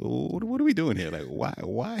that. Like, what are we doing here? Like,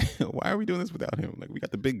 why are we doing this without him? Like, we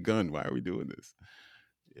got the big gun. Why are we doing this?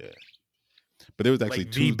 Yeah. But there was actually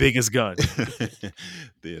like the biggest gun.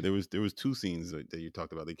 Yeah, there was 2 scenes that you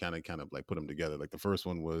talked about. They kind of like put them together. Like the first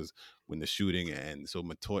one was when the shooting, and so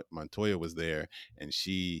Montoya was there, and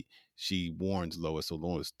she warns Lois, so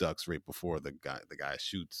Lois ducks right before the guy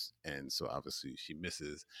shoots, and so obviously she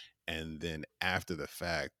misses. And then after the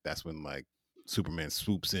fact, that's when like Superman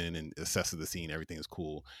swoops in and assesses the scene. Everything is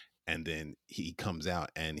cool, and then he comes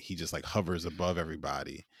out and he just like hovers above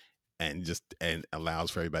everybody, and allows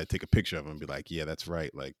for everybody to take a picture of him and be like, yeah, that's right.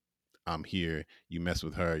 Like, I'm here. You mess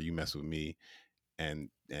with her, you mess with me. And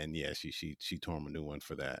yeah, she tore him a new one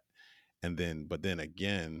for that. But then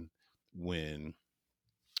again, when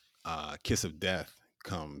Kiss of Death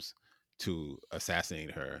comes to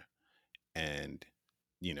assassinate her, and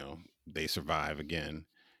they survive again,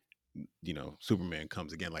 Superman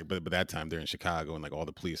comes again, like, but that time they're in Chicago, and like all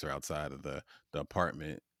the police are outside of the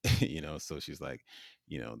apartment. So she's like,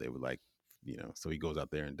 they would like, so he goes out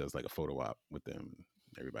there and does like a photo op with them.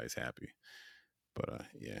 Everybody's happy. But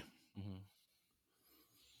yeah. Mm-hmm.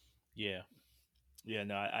 Yeah,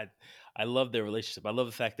 no, I love their relationship. I love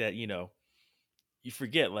the fact that you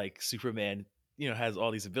forget, like, Superman has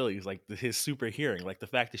all these abilities, like his super hearing, like the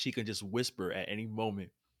fact that she can just whisper at any moment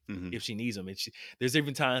if she needs him. And there's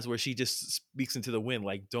even times where she just speaks into the wind,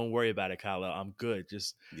 like, don't worry about it, Kyle, I'm good,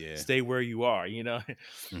 just stay where you are.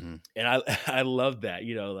 Mm-hmm. And I love that,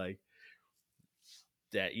 like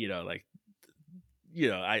that, like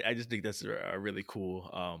I just think that's a really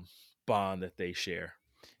cool bond that they share.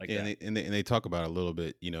 Like, yeah, and they talk about it a little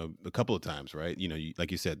bit, a couple of times, right?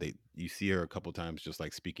 Like you said, you see her a couple of times just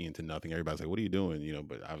like speaking into nothing. Everybody's like, what are you doing?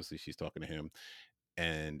 But obviously she's talking to him.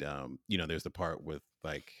 And there's the part with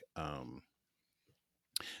like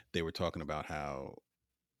they were talking about how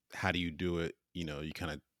do you do it? You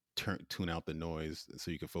kind of tune out the noise so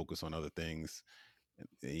you can focus on other things.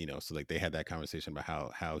 So like they had that conversation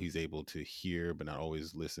about how he's able to hear but not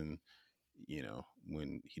always listen,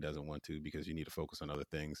 when he doesn't want to, because you need to focus on other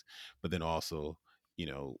things. But then also,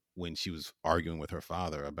 when she was arguing with her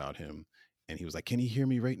father about him, and he was like, can he hear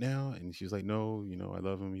me right now? And she was like, no, I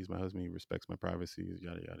love him, he's my husband, he respects my privacy,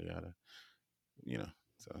 yada yada yada.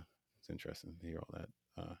 So it's interesting to hear all that,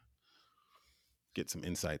 get some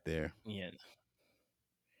insight there. Yeah,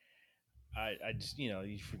 I just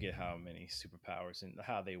you forget how many superpowers and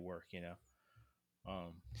how they work.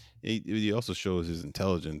 He also shows his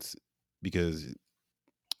intelligence, because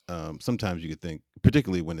sometimes you could think,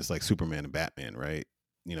 particularly when it's like Superman and Batman, right?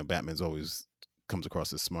 Batman's always comes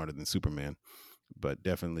across as smarter than Superman, but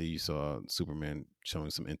definitely you saw Superman showing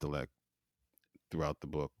some intellect throughout the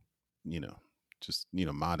book, just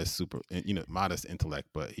modest modest intellect,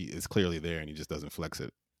 but he is clearly there and he just doesn't flex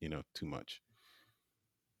it too much.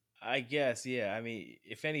 I guess, yeah. I mean,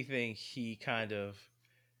 if anything, he kind of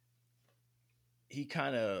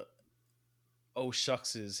oh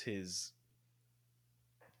shucks his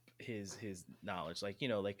knowledge, like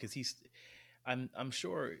like because I'm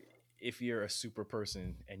sure if you're a super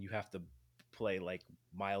person and you have to play like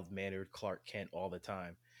mild mannered Clark Kent all the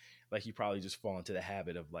time, like you probably just fall into the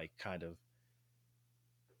habit of like kind of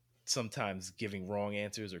sometimes giving wrong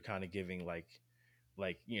answers or kind of giving like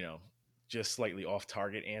just slightly off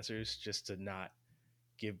target answers just to not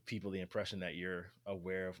give people the impression that you're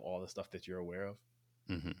aware of all the stuff that you're aware of.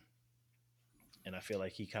 Mm-hmm. And I feel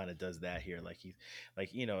like he kind of does that here. Like he's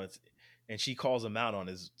like, it's, and she calls him out on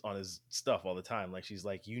his stuff all the time. Like she's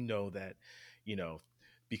like, that, you know,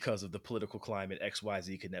 because of the political climate,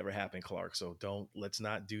 XYZ could never happen, Clark. So let's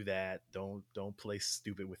not do that. Don't play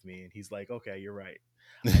stupid with me. And he's like, okay, you're right.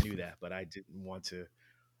 I knew that, but I didn't want to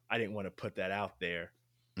put that out there,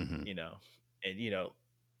 Mm-hmm. and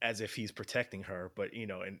as if he's protecting her. But,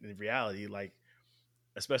 in reality, like,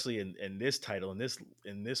 especially in this title, in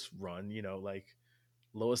this run, like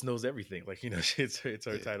Lois knows everything. Like, it's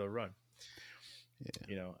her title run.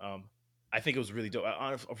 Yeah. I think it was really dope.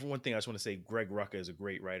 For one thing, I just want to say Greg Rucka is a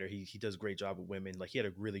great writer. He does a great job with women. Like he had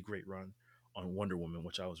a really great run on Wonder Woman,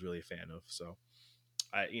 which I was really a fan of. So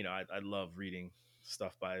I love reading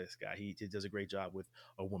stuff by this guy. He does a great job with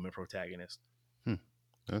a woman protagonist.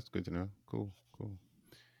 That's good to know. Cool.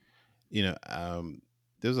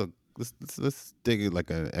 There's let's dig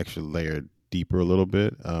like an extra layer deeper a little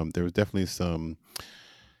bit. There was definitely some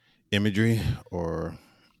imagery, or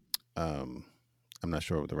I'm not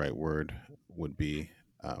sure what the right word would be,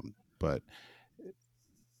 but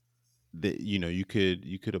you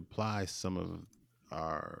could apply some of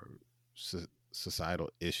our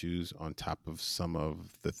societal issues on top of some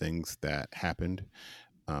of the things that happened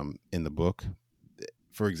in the book.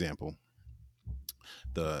 For example,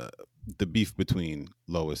 the beef between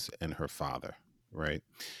Lois and her father, right?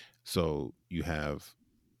 So you have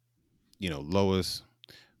Lois,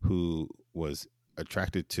 who was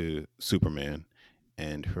attracted to Superman,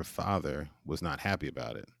 and her father was not happy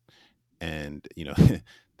about it. And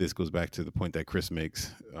this goes back to the point that Chris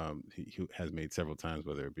makes. He has made several times,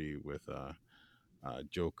 whether it be with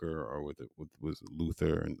Joker or with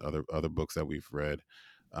Luther and other books that we've read.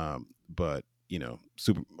 But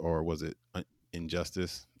super, or was it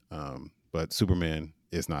Injustice? But Superman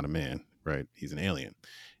is not a man, right? He's an alien,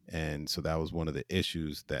 and so that was one of the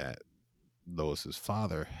issues that Lois's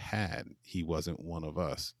father had. He wasn't one of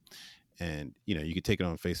us. And you could take it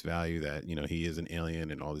on face value that he is an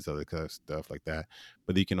alien and all these other kind of stuff like that,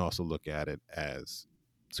 but you can also look at it as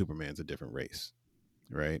Superman's a different race,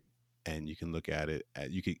 right? And you can look at it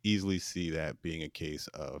you could easily see that being a case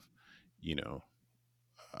of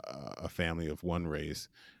a family of one race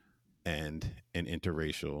and an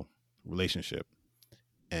interracial relationship,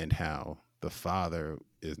 and how the father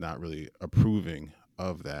is not really approving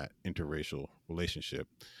of that interracial relationship,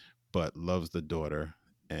 but loves the daughter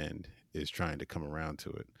and is trying to come around to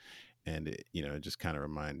it. And it just kind of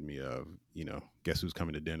reminded me of Guess Who's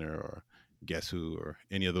Coming to Dinner, or Guess Who, or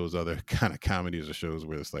any of those other kind of comedies or shows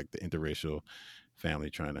where it's like the interracial family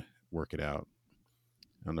trying to work it out.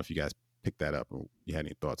 I don't know if you guys picked that up or you had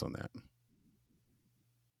any thoughts on that.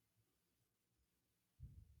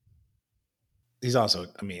 He's also,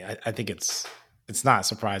 I mean, I think it's not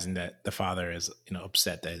surprising that the father is,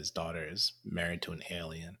 upset that his daughter is married to an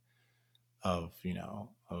alien of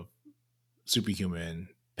superhuman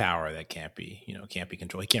power that can't be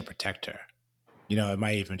controlled. He can't protect her. It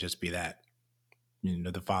might even just be that,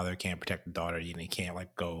 the father can't protect the daughter. He can't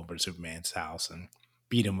like go over to Superman's house and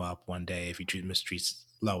beat him up one day if he mistreats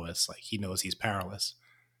Lois. Like he knows he's powerless.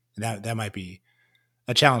 And that might be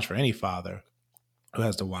a challenge for any father who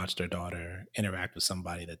has to watch their daughter interact with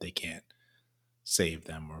somebody that they can't save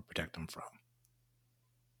them or protect them from.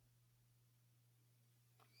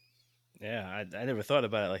 Yeah, I never thought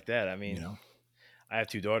about it like that. I mean, I have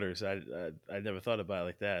two daughters. I never thought about it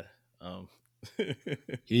like that. So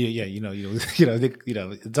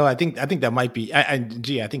I think that might be. I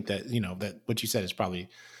think that that what you said is probably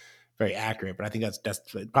very accurate, but I think that's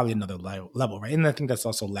probably another level, right? And I think that's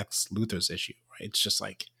also Lex Luthor's issue, right? It's just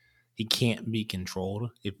like he can't be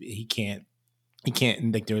controlled. If he can't,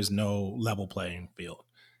 like there is no level playing field,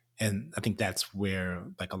 and I think that's where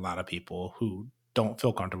like a lot of people who don't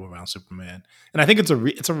feel comfortable around Superman, and I think it's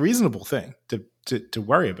a reasonable thing to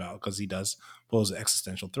worry about, because he does pose an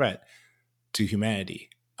existential threat to humanity.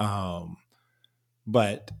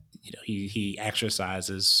 But he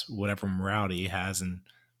exercises whatever morality he has, and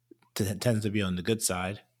tends to be on the good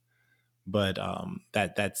side. But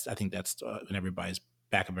that's I think that's in everybody's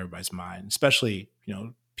back of everybody's mind, especially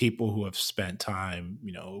people who have spent time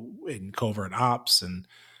in covert ops and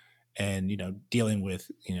dealing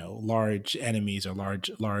with large enemies or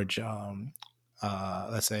large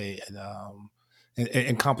let's say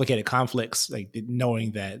and complicated conflicts, like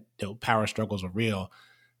knowing that power struggles are real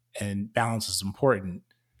and balance is important,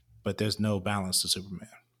 but there's no balance to Superman.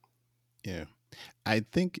 Yeah, I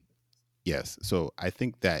think yes. So I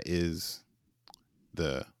think that is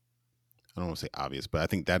I don't want to say obvious, but I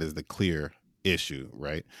think that is the clear issue,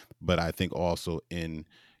 right? But I think also in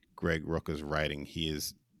Greg Rucka's writing, he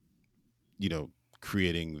is,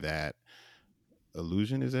 creating that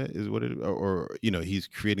illusion. Is what it, or he's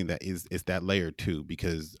creating that is that layer too,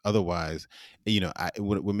 because otherwise,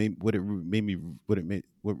 what made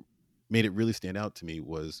it really stand out to me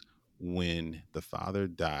was when the father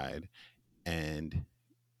died and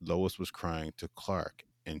Lois was crying to Clark,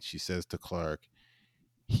 and she says to Clark,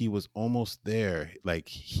 he was almost there, like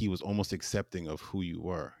he was almost accepting of who you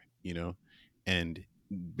were, and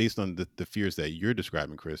based on the fears that you're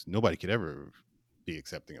describing, Chris, nobody could ever be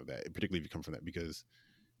accepting of that, particularly if you come from that, because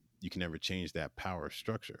you can never change that power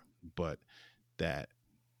structure. But that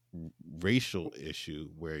racial issue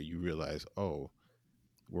where you realize, oh,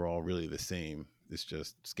 we're all really the same, it's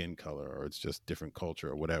just skin color or it's just different culture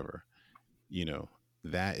or whatever,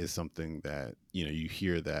 that is something that you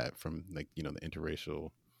hear that from, like, the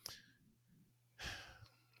interracial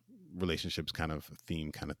relationships kind of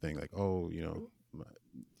theme kind of thing, like, oh,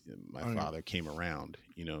 my father came around,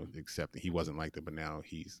 except he wasn't like that, but now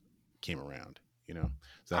he's came around, so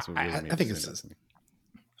that's what really made I think it stand out to me.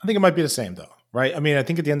 I think it might be the same though, right? I mean, I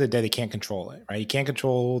think at the end of the day, they can't control it, right? You can't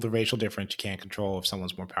control the racial difference. You can't control if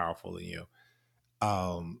someone's more powerful than you.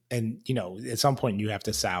 And at some point you have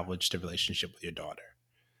to salvage the relationship with your daughter.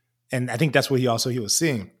 And I think that's what he was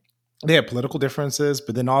seeing. They had political differences,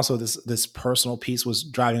 but then also this personal piece was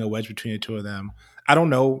driving a wedge between the two of them. I don't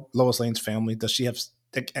know Lois Lane's family. Does she have?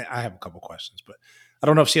 I have a couple questions, but I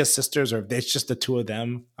don't know if she has sisters or if it's just the two of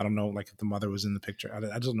them. I don't know, like if the mother was in the picture.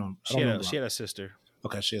 I just don't know. She had a sister.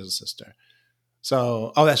 Okay, she has a sister.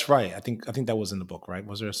 So, that's right. I think that was in the book, right?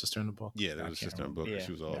 Was there a sister in the book? Yeah, there was a sister in the book. Yeah.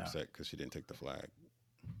 She was all upset because she didn't take the flag.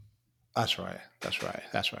 That's right.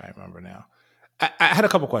 I remember now. I had a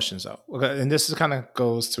couple questions though, and this is kind of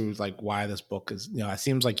goes to like why this book is. It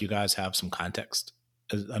seems like you guys have some context,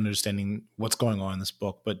 understanding what's going on in this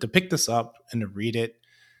book. But to pick this up and to read it,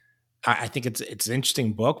 I think it's an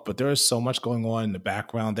interesting book. But there is so much going on in the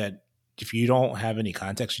background that if you don't have any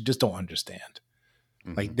context, you just don't understand.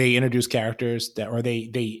 Mm-hmm. Like they introduce characters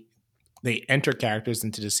they enter characters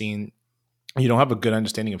into the scene. You don't have a good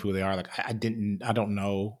understanding of who they are. Like I don't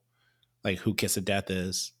know. Like who Kiss of Death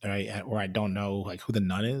is, right? Or I don't know like who the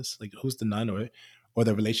nun is, like who's the nun, or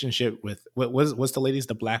the relationship with what's the lady's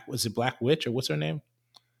was it Black Witch or what's her name?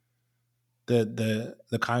 The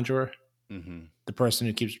conjurer, the person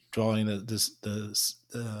who keeps drawing playing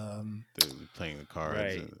the cards,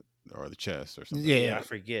 right. Or the chess or something. Yeah, I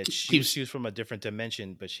forget. She was from a different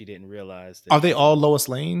dimension, but she didn't realize that. Are they all Lois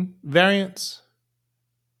Lane variants,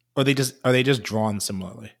 or are they just drawn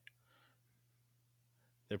similarly?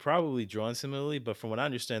 They're probably drawn similarly, but from what I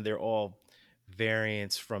understand, they're all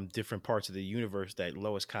variants from different parts of the universe that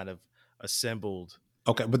Lois kind of assembled.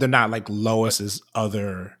 Okay, but they're not like Lois's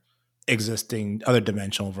other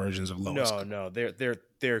dimensional versions of Lois. No,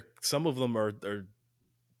 they're some of them are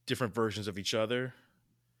different versions of each other.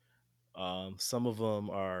 Some of them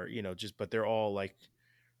are, but they're all like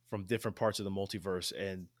from different parts of the multiverse,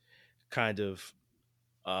 and kind of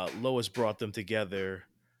Lois brought them together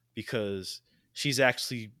because she's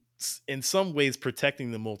actually in some ways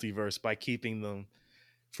protecting the multiverse by keeping them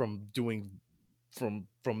from doing from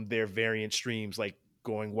their variant streams, like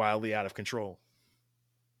going wildly out of control.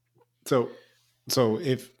 So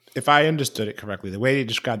if I understood it correctly, the way they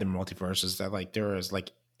describe the multiverse is that like there is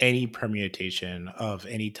like any permutation of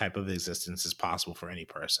any type of existence is possible for any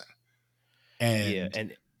person.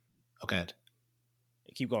 And okay.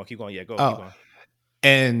 Keep going. Yeah, go. Keep going.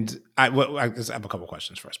 And I have a couple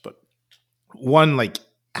questions first, but one, like,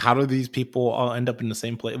 how do these people all end up in the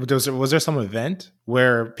same place? Was there some event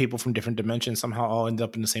where people from different dimensions somehow all end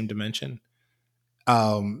up in the same dimension?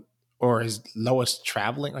 Or is Lois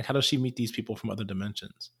traveling? Like, how does she meet these people from other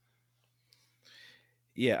dimensions?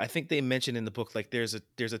 Yeah, I think they mentioned in the book, like there's a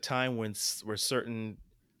time where certain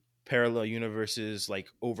parallel universes like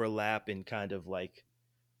overlap and kind of like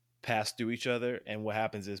pass through each other, and what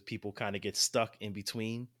happens is people kind of get stuck in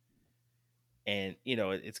between. And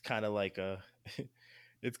it's kind of like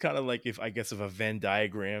if a Venn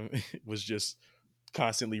diagram was just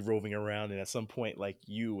constantly roving around, and at some point, like,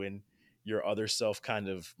 you and your other self kind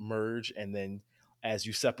of merge, and then as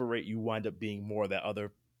you separate, you wind up being more that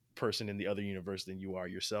other person in the other universe than you are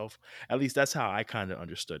yourself. At least that's how I kind of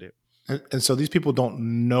understood it. And so these people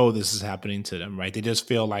don't know this is happening to them, right? They just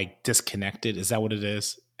feel like disconnected. Is that what it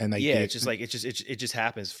is? And like Yeah, it's just like it just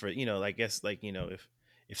happens for, I guess, like,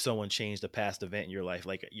 if someone changed a past event in your life,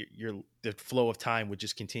 like, the flow of time would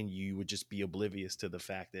just continue. You would just be oblivious to the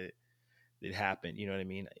fact that it happened. You know what I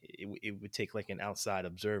mean? It would take like an outside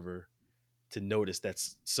observer to notice that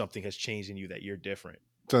something has changed in you, that you're different.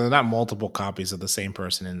 so they're not multiple copies of the same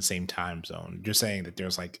person in the same time zone. You're saying that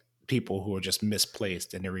there's like people who are just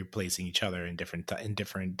misplaced and they're replacing each other in different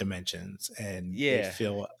dimensions, and Yeah.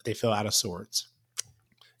 they feel out of sorts.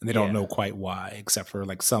 And they don't Yeah. know quite why, except for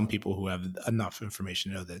like some people who have enough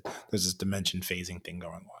information to know that there's this dimension phasing thing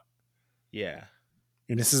going on. Yeah.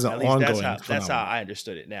 And this is an At least ongoing that's how phenomenon. I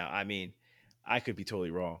understood it. Now, I mean, I could be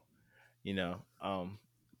totally wrong, you know.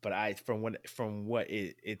 But from what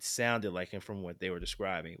it sounded like, and from what they were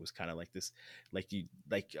describing, it was kind of like this, like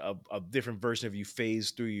a different version of you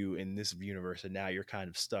phased through you in this universe, and now you're kind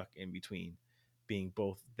of stuck in between being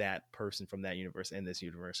both that person from that universe and this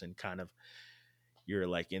universe, and kind of you're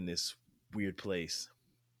like in this weird place.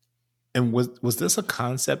 And was this a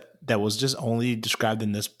concept that was just only described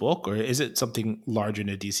in this book, or is it something larger in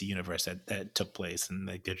the DC universe that took place and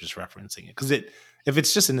like they're just referencing it? Because if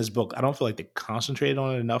it's just in this book, I don't feel like they concentrated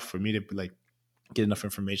on it enough for me to like get enough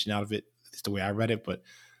information out of it. It's the way I read it, but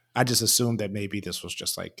I just assumed that maybe this was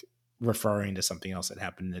just like referring to something else that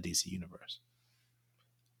happened in the DC universe.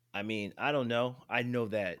 I mean, I don't know. I know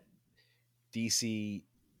that DC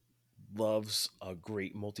loves a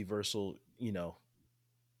great multiversal,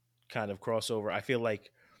 kind of crossover. I feel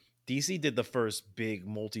like DC did the first big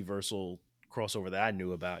multiversal crossover that I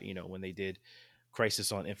knew about, when they did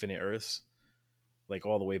Crisis on Infinite Earths, like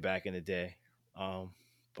all the way back in the day.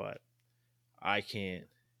 But I can't,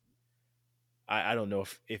 I don't know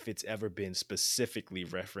if it's ever been specifically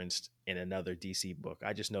referenced in another DC book.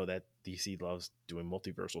 I just know that DC loves doing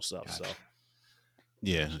multiversal stuff. Gotcha. So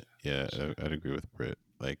Yeah, I'd agree with Britt.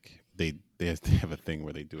 Like they have a thing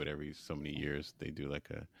where they do it every so many years. They do like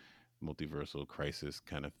a multiversal crisis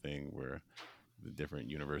kind of thing where the different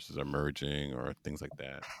universes are merging or things like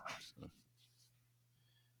that. So,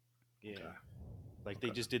 yeah, like they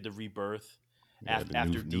just did the Rebirth yeah, the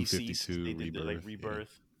after new DC. 52 They did the like Rebirth,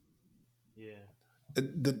 Rebirth. Yeah.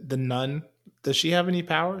 The nun, does she have any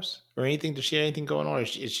powers or anything? Does she have anything going on, or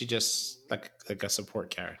is she just like a support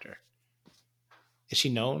character? Is she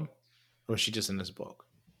known, or is she just in this book?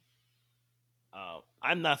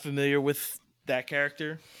 I'm not familiar with that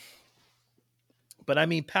character, but I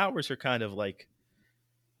mean, powers are kind of like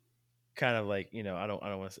I don't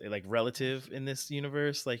want to say like relative in this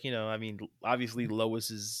universe. Like, I mean, obviously Lois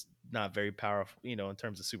is not very powerful, in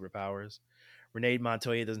terms of superpowers. Renee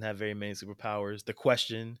Montoya doesn't have very many superpowers. The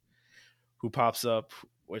Question, who pops up,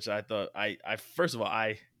 which I thought I first of all,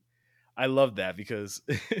 I love that because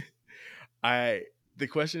the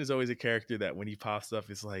Question is always a character that when he pops up,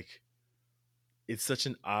 it's like, it's such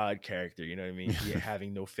an odd character, you know what I mean? Yeah,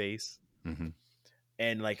 having no face. mm-hmm.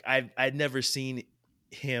 And like I'd never seen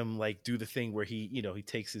him like do the thing where he he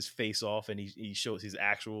takes his face off and he shows his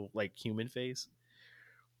actual like human face.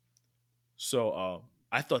 So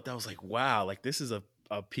I thought that was like, wow, like this is a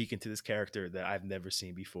peek into this character that I've never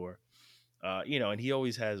seen before. And he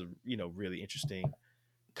always has really interesting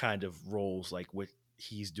kind of roles, like what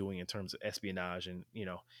he's doing in terms of espionage and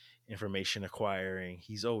information acquiring.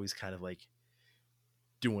 He's always kind of like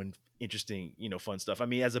doing interesting, fun stuff. I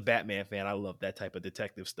mean, as a Batman fan, I love that type of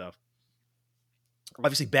detective stuff.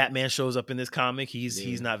 Obviously, Batman shows up in this comic.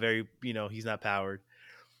 He's not very, he's not powered,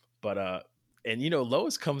 but and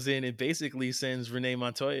Lois comes in and basically sends Renee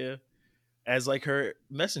Montoya as like her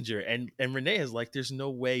messenger, and Renee is like, "There's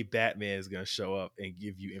no way Batman is gonna show up and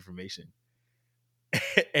give you information."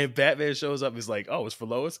 And Batman shows up, is like, "Oh, it's for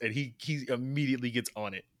Lois," and he immediately gets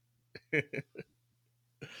on it.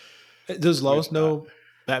 Does Lois know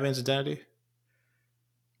Batman's identity?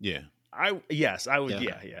 Yeah. I would. Yeah.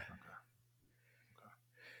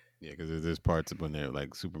 Yeah, because there's parts when they're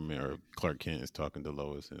like Superman or Clark Kent is talking to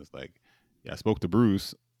Lois, and it's like, yeah, I spoke to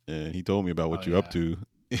Bruce, and he told me about what you're up to.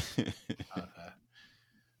 Yeah.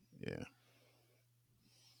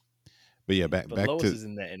 But yeah, back Lois to is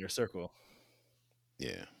in that inner circle.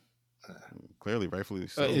 Yeah. Clearly, rightfully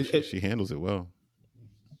so. She handles it well.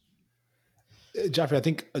 Joffrey, I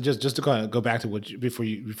think just to kind of go back to what before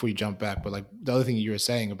you jump back, but like the other thing you were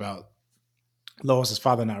saying about Lois's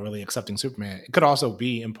father not really accepting Superman, it could also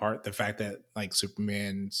be in part the fact that like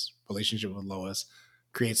Superman's relationship with Lois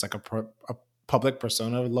creates like a public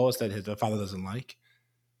persona of Lois that the father doesn't like,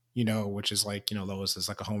 you know, which is like, you know, Lois is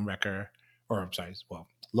like a home wrecker, or I'm sorry, well,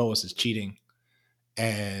 Lois is cheating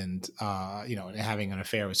and you know, and having an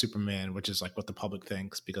affair with Superman, which is like what the public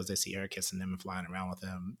thinks because they see Eric kissing him and flying around with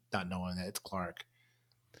him, not knowing that it's Clark.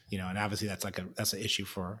 You know, and obviously that's an issue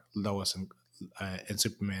for Lois and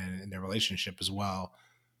Superman and their relationship as well,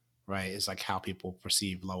 right? It's like how people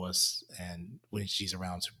perceive Lois and when she's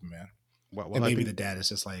around Superman. Well, and maybe the dad is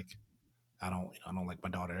just like, I don't like my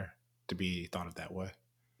daughter to be thought of that way.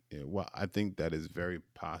 Yeah, well, I think that is very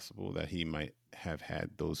possible that he might have had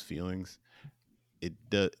those feelings.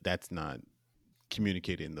 That's not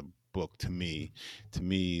communicated in the book to me. To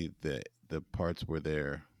me, the parts where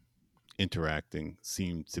they're interacting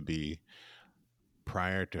seem to be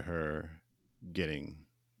prior to her getting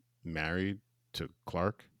married to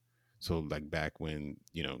Clark. So like back when,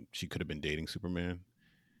 you know, she could have been dating Superman,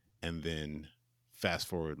 and then fast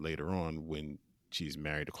forward later on when she's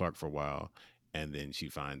married to Clark for a while, and then she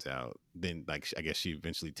finds out, then like I guess she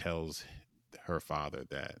eventually tells her father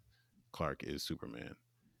that Clark is Superman,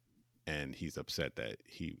 and he's upset that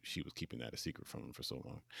she was keeping that a secret from him for so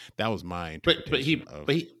long. That was my interpretation.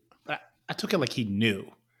 I took it like he knew,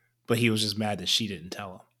 but he was just mad that she didn't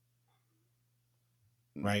tell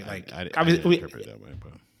him. Right? I didn't interpret it that way,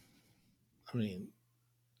 but I mean,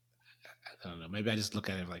 I don't know. Maybe I just look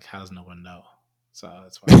at it like, how does no one know? So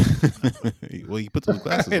that's why. Well, he puts those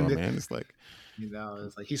glasses on, man. It's like, you know,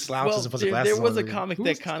 it's like he slouches and puts the there glasses on. There was a comic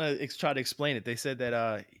that kind of tried to explain it. They said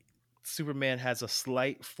that Superman has a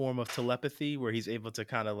slight form of telepathy where he's able to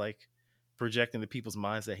kind of like project into people's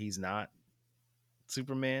minds that he's not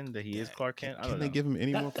Superman, that he is Clark Kent. I don't know. Can they give him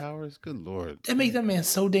any more powers? Good Lord. That makes that man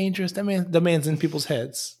so dangerous. The man's in people's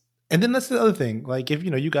heads. And then that's the other thing. Like, if, you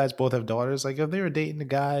know, you guys both have daughters, like if they were dating a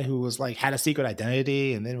guy who was like, had a secret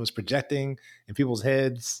identity and then was projecting in people's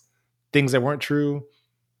heads things that weren't true,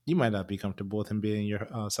 you might not be comfortable with him being your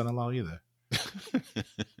son-in-law either.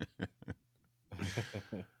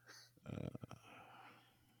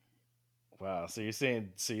 Wow. So you're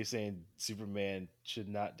saying Superman should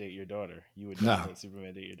not date your daughter? You would not let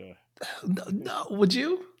Superman date your daughter? No. Would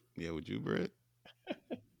you? Yeah, would you, Brett?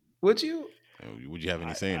 Would you? Would you have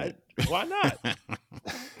any say in it? Why not?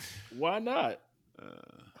 Why not?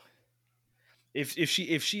 If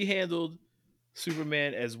she handled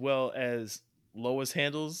Superman as well as Lois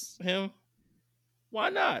handles him, why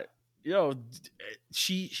not? Yo,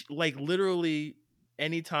 she like literally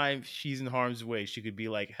anytime she's in harm's way, she could be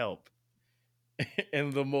like, help.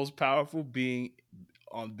 And the most powerful being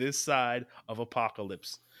on this side of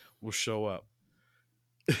apocalypse will show up.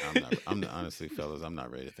 Honestly, fellas, I'm not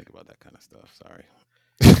ready to think about that kind of stuff. Sorry.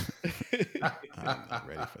 I'm not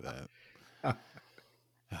ready for that.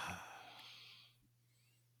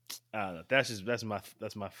 I don't know. That's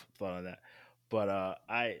my thought on that. But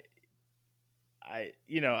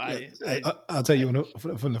I'll tell you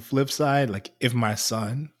from the flip side, like if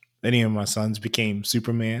any of my sons became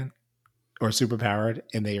Superman or superpowered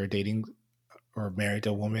and they are dating or married to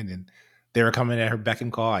a woman and they were coming at her beck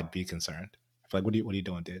and call, I'd be concerned. Like, what are you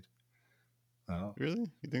doing, dude? Really?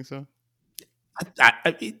 You think so?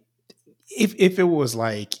 I mean, if it was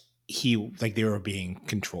like they were being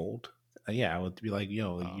controlled, I would be like,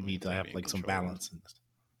 yo, you need to have like some balance.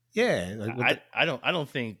 Yeah, like, I don't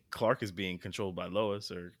think Clark is being controlled by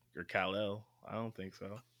Lois or Kal-El. I don't think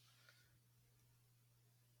so.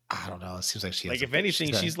 I don't know. It seems like if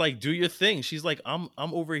anything, she's like, do your thing. She's like, I'm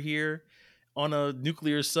over here on a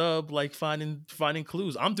nuclear sub, like finding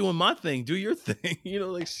clues. I'm doing my thing. Do your thing. You know,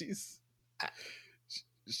 like she's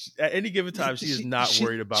at any given time, she is not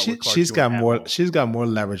worried about what Clark's she's got doing more. She's got more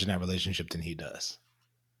leverage in that relationship than he does.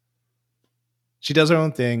 She does her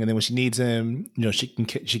own thing, and then when she needs him, you know, she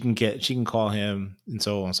can call him and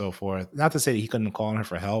so on and so forth. Not to say that he couldn't call on her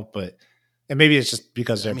for help, but and maybe it's just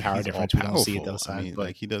because they're power difference. We don't see it those sides. But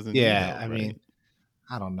like he doesn't. Yeah, I mean,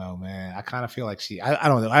 I don't know, man. I kind of feel like I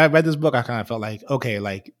don't know. I read this book. I kind of felt like, okay,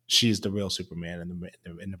 like she's the real Superman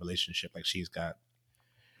in the relationship. Like she's got,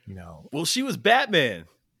 you know. Well, she was Batman.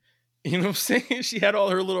 You know what I'm saying? She had all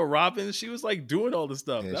her little Robins. She was like doing all the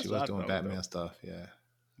stuff. Yeah, That's she was doing Batman stuff. Yeah.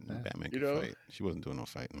 Batman could fight. She wasn't doing no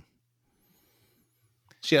fighting.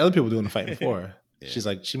 She had other people doing the fighting for her. Yeah.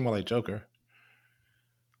 She's more like Joker.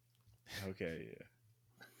 Okay,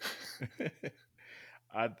 yeah.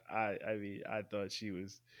 I mean, I thought she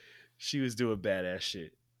was doing badass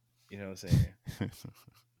shit. You know what I'm saying?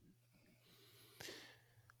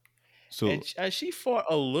 So and she fought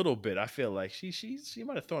a little bit. I feel like she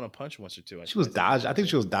might have thrown a punch once or two. She was dodging. I think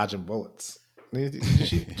she was dodging bullets.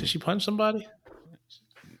 Did she punch somebody?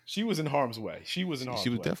 She was in harm's way. She was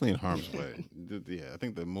definitely in harm's way. Yeah, I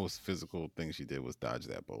think the most physical thing she did was dodge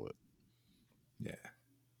that bullet. Yeah.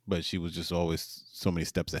 But she was just always so many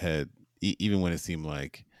steps ahead, even when it seemed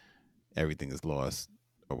like everything is lost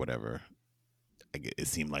or whatever. It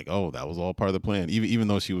seemed like, oh, that was all part of the plan. Even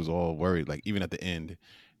though she was all worried, like even at the end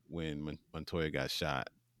when Montoya got shot,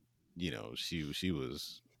 you know, she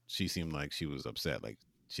seemed like she was upset, like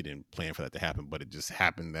she didn't plan for that to happen, but it just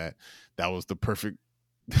happened that was the perfect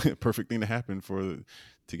thing to happen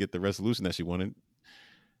to get the resolution that she wanted.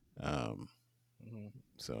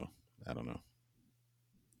 So I don't know.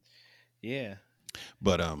 Yeah.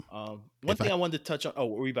 But one thing I wanted to touch on. Oh,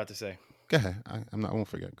 what were you about to say? Go ahead. I won't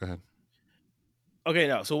forget. Go ahead. Okay,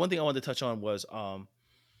 no. So one thing I wanted to touch on was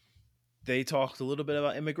they talked a little bit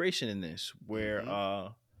about immigration in this,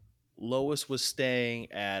 where Lois was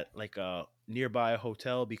staying at like a nearby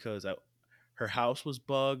hotel because her house was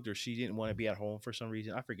bugged or she didn't want to be at home for some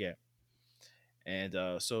reason. I forget. And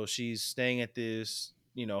so she's staying at this,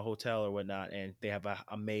 hotel or whatnot, and they have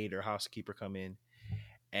a maid or housekeeper come in,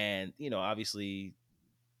 and obviously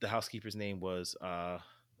the housekeeper's name was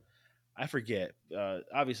I forget.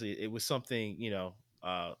 Obviously it was something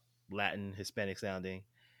Latin, Hispanic sounding,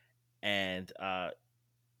 and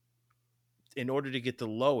in order to get to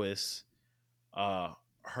Lois,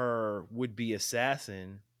 her would-be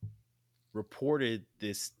assassin reported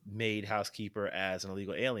this maid housekeeper as an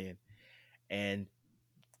illegal alien, and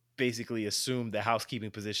basically assumed the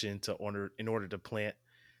housekeeping position in order to plant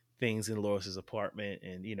things in Lois's apartment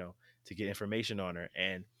and to get information on her.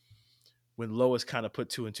 And when Lois kind of put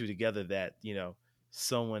two and two together that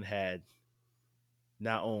someone had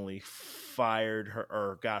not only fired her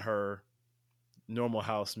or got her normal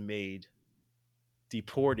housemaid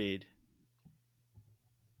deported,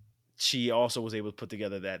 she also was able to put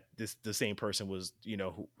together that the same person was,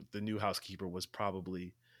 the new housekeeper was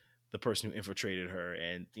probably the person who infiltrated her,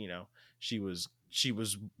 and she was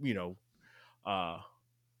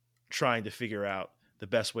trying to figure out the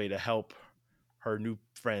best way to help her new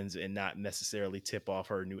friends and not necessarily tip off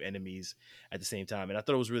her new enemies at the same time. And I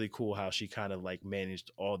thought it was really cool how she kind of like managed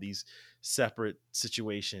all these separate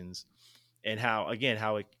situations, and how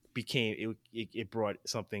it became it brought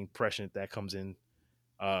something prescient that comes in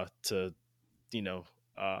to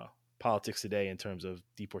politics today in terms of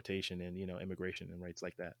deportation and immigration and rights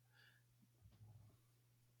like that.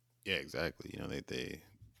 Yeah, exactly. They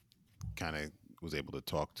kind of was able to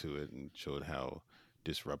talk to it and showed how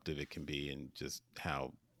disruptive it can be, and just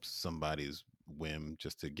how somebody's whim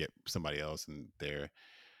just to get somebody else and their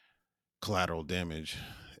collateral damage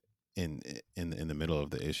in the middle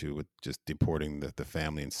of the issue with just deporting the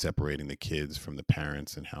family and separating the kids from the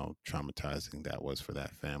parents, and how traumatizing that was for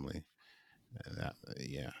that family. That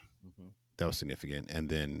was significant. And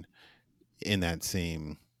then in that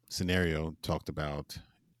same scenario, talked about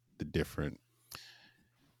the different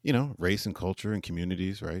race and culture and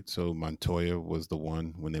communities, right? So Montoya was the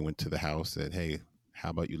one, when they went to the house, said, hey,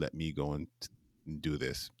 how about you let me go and do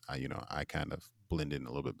this? I kind of blend in a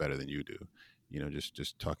little bit better than you do.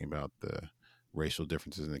 Just talking about the racial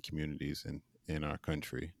differences in the communities and in our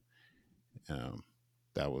country.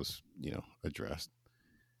 That was, addressed.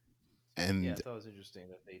 And yeah, I thought it was interesting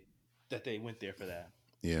that they went there for that.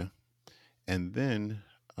 Yeah. And then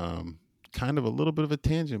kind of a little bit of a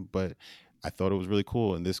tangent, but I thought it was really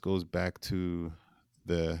cool. And this goes back to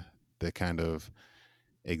the kind of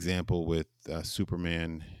example with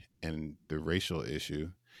Superman and the racial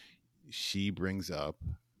issue. She brings up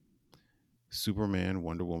Superman,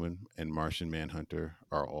 Wonder Woman, and Martian Manhunter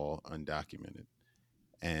are all undocumented.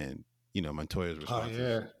 And, Montoya's response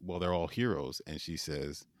is, well, they're all heroes. And she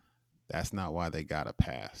says, that's not why they got a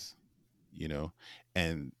pass,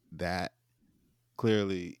 and that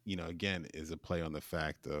clearly, again, is a play on the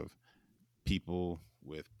fact of people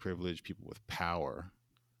with privilege, people with power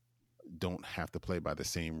don't have to play by the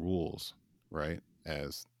same rules, right,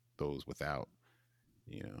 as those without.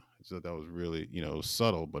 So that was really, it was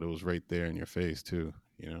subtle, but it was right there in your face too.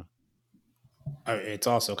 It's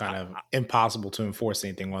also kind of impossible to enforce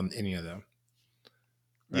anything on any of them.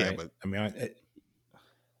 Right? Yeah, but I mean,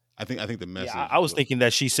 I think the message. Yeah, I was thinking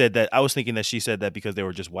that she said that. I was thinking that she said that because they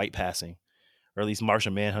were just white passing, or at least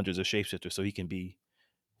Martian Manhunter's a shapeshifter, so he can be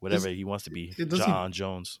whatever he wants to be. John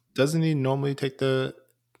Jones. Doesn't he normally take the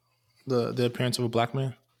appearance of a black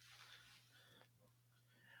man?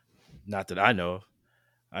 Not that I know of.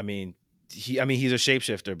 I mean, he's a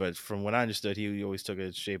shapeshifter, but from what I understood, he always took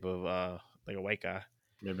a shape of like a white guy.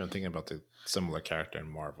 Maybe I'm thinking about the similar character in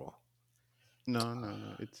Marvel. No.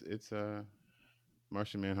 It's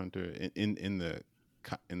Martian Manhunter in the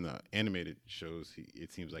in the animated shows,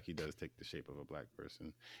 it seems like he does take the shape of a black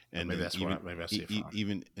person, and maybe then that's even what maybe I see it from.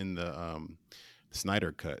 even in the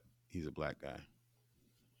Snyder cut, he's a black guy.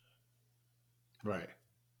 Right.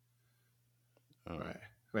 Right.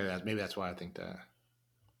 Maybe that's why I think that.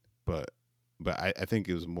 But I think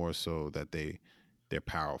it was more so that they're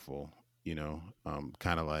powerful, you know,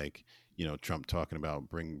 kind of like, you know, Trump talking about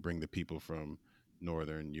bring the people from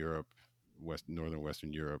Northern Europe, Northern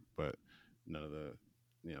Western Europe, but none of the,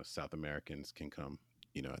 you know, South Americans can come.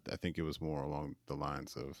 You know, I think it was more along the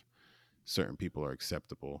lines of certain people are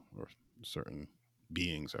acceptable or certain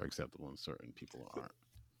beings are acceptable and certain people aren't.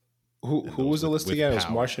 Who was the list again? It was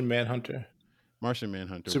Martian Manhunter, Superman,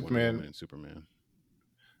 Wonder Woman, and Superman.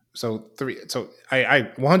 So three. So I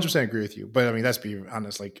 100% agree with you. But I mean, let's be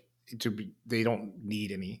honest. Like they don't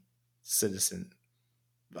need any citizen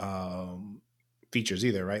features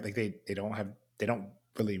either, right? Like they don't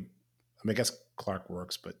really. I mean, I guess Clark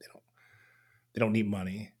works, but they don't need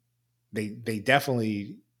money. They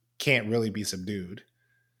definitely can't really be subdued.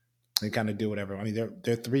 They kind of do whatever. I mean,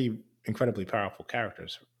 they're three incredibly powerful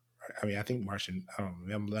characters. I mean, I think Martian. I don't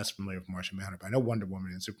know, I'm less familiar with Martian Manhunter, but I know Wonder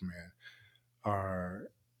Woman and Superman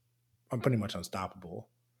are pretty much unstoppable.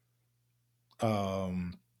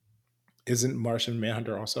 Isn't Martian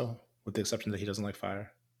Manhunter also, with the exception that he doesn't like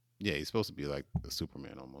fire? Yeah, he's supposed to be like a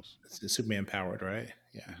Superman almost. It's Superman powered, right?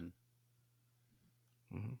 Yeah.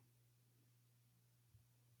 Mm-hmm. Mm-hmm.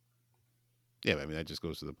 Yeah, but I mean that just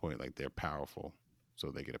goes to the point. Like they're powerful,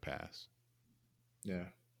 so they get a pass. Yeah.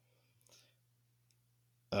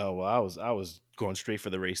 Oh well, I was going straight for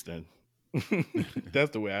the race then.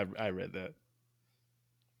 That's the way I read that.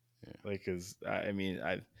 Yeah. Like, cause I mean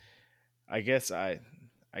I guess I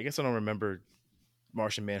don't remember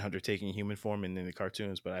Martian Manhunter taking human form in the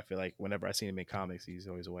cartoons, but I feel like whenever I seen him in comics, he's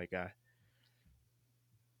always a white guy.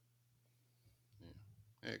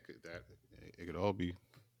 Yeah, it could all be,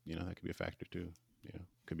 you know, that could be a factor too. You know,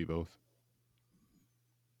 could be both.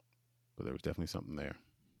 But there was definitely something there.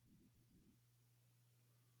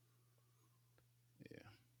 Yeah.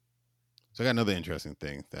 So I got another interesting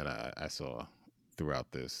thing that I saw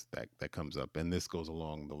throughout this that comes up, and this goes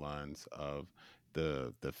along the lines of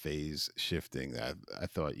the phase shifting. I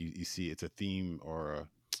thought you see it's a theme or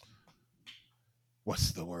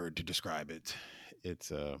what's the word to describe it?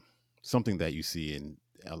 It's something that you see in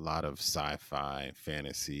a lot of sci-fi,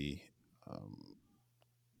 fantasy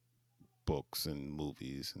books and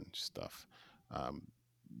movies and stuff.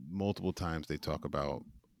 Multiple times they talk about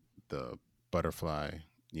the butterfly.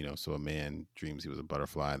 You know, so a man dreams he was a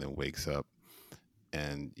butterfly, then wakes up,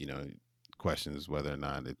 and you know, questions whether or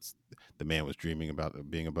not it's the man was dreaming about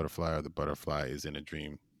being a butterfly or the butterfly is in a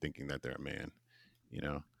dream thinking that they're a man. You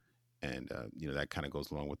know, and you know that kind of goes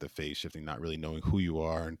along with the phase shifting, not really knowing who you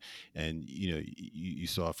are, and you know you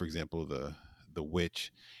saw, for example, the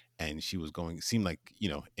witch, and she was going. It seemed like, you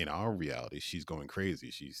know, in our reality, she's going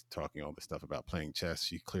crazy. She's talking all this stuff about playing chess.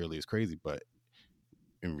 She clearly is crazy, but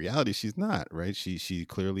in reality, she's not. Right? She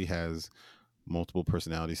clearly has multiple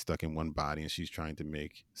personalities stuck in one body, and she's trying to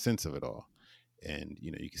make sense of it all. And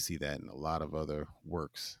you know you can see that in a lot of other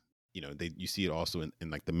works. You know, you see it also in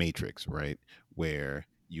like the Matrix, right, where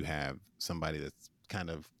you have somebody that's kind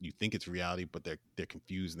of, you think it's reality, but they're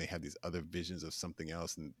confused and they have these other visions of something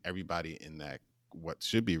else, and everybody in that what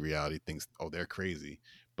should be reality thinks, oh, they're crazy,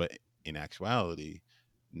 but in actuality,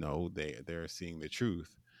 no, they're seeing the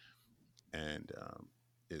truth, and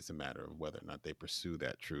it's a matter of whether or not they pursue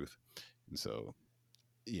that truth. And so,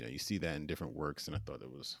 you know, you see that in different works, and I thought it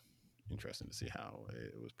was interesting to see how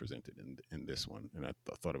it was presented in this one. And I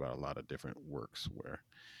thought about a lot of different works where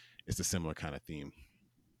it's a similar kind of theme.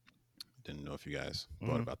 Didn't know if you guys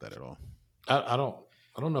thought about that at all. I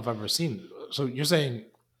don't know if I've ever seen. So you're saying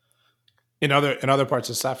in other parts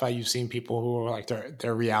of sci-fi, you've seen people who are like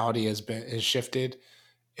their reality is shifted,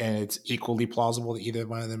 and it's equally plausible that either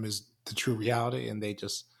one of them is the true reality, and they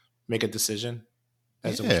just make a decision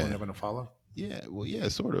as to which one they're going to follow. Yeah, well, yeah,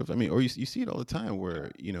 sort of. I mean, or you see it all the time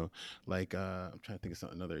where, you know, like I'm trying to think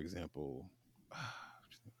of another example.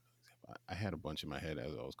 I had a bunch in my head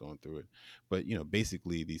as I was going through it, but you know,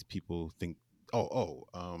 basically these people think, what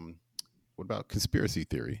about conspiracy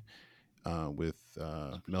theory with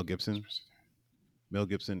Mel Gibson? Mel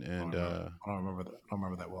Gibson and I don't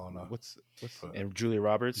remember that well enough. What's and Julia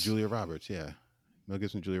Roberts? Julia Roberts, yeah. Mel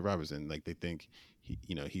Gibson, Julia Roberts, and like they think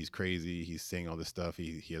he's crazy. He's saying all this stuff.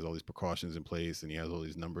 He has all these precautions in place, and he has all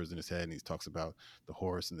these numbers in his head, and he talks about the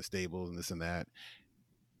horse and the stables and this and that.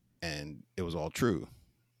 And it was all true.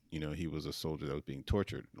 You know, he was a soldier that was being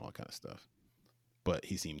tortured and all that kind of stuff. But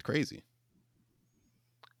he seemed crazy.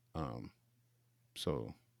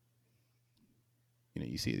 So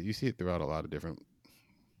you see it throughout a lot of different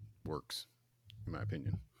works, in my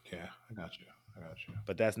opinion. Yeah, I got you.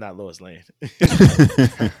 But that's not Lois Lane.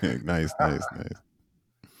 Nice.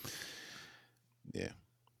 Yeah.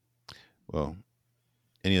 Well,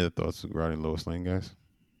 any other thoughts regarding Lois Lane, guys?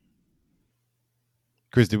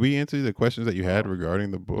 Chris, did we answer the questions that you had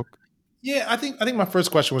regarding the book? Yeah, I think my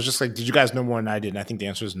first question was just like, did you guys know more than I did? And I think the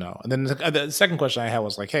answer is no. And then the second question I had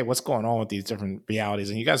was like, hey, what's going on with these different realities?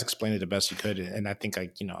 And you guys explained it the best you could. And I think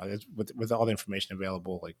like with all the information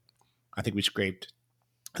available, like I think we scraped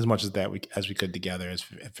as much as we could together and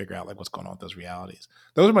figure out like what's going on with those realities.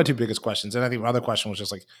 Those are my two biggest questions. And I think my other question was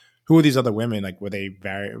just like, who are these other women? Like, were they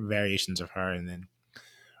variations of her? And then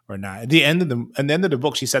or not? At the end of the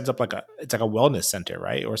book, she sets up it's like a wellness center,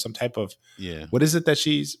 right, or some type of what is it that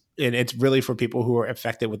she's? And it's really for people who are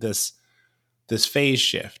affected with this phase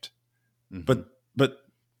shift, but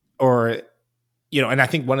or and I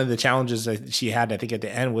think one of the challenges that she had, I think at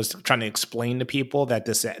the end, was trying to explain to people that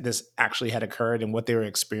this actually had occurred and what they were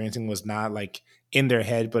experiencing was not like in their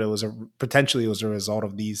head, but it was potentially a result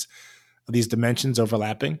of these dimensions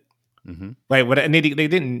overlapping. Mm-hmm. Right. And they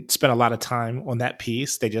didn't spend a lot of time on that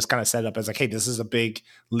piece. They just kind of set it up as like, hey, this is a big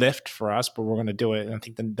lift for us, but we're going to do it. And I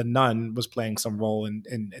think the nun was playing some role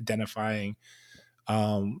in identifying,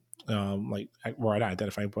 like, or not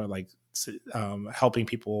identifying, but like helping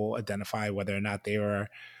people identify whether or not they were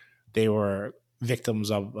victims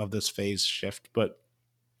of this phase shift.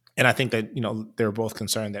 And I think that, they were both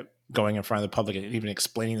concerned that going in front of the public and even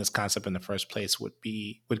explaining this concept in the first place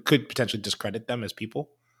could potentially discredit them as people.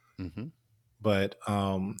 Mm-hmm. But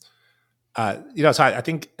so I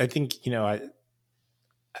think you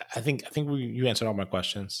answered all my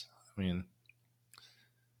questions. I mean,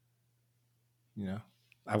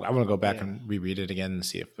 I want to go back and reread it again and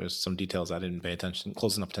see if there's some details I didn't pay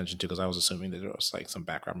close enough attention to, because I was assuming that there was like some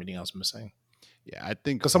background reading I was missing. Yeah, I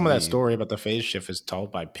think because some of that story about the phase shift is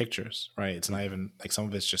told by pictures, right? It's not even like, some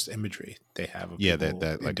of it's just imagery they have. Of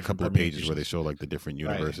that like a couple of pages where they show like the different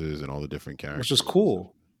universes, right, and all the different characters, which is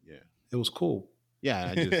cool. Yeah, it was cool.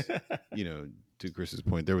 Yeah, I just to Chris's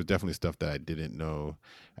point, there was definitely stuff that I didn't know.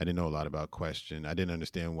 I didn't know a lot about Question. I didn't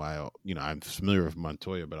understand why. I'm familiar with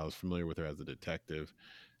Montoya, but I was familiar with her as a detective,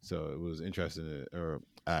 so it was interesting.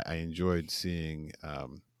 I enjoyed seeing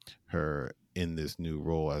her in this new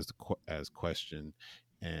role as Question,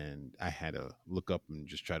 and I had to look up and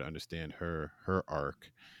just try to understand her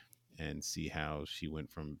arc and see how she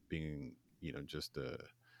went from being just a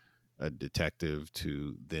detective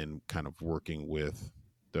to then kind of working with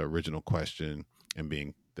the original Question and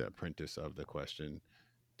being the apprentice of the Question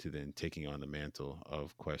to then taking on the mantle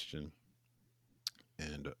of Question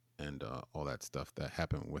and all that stuff that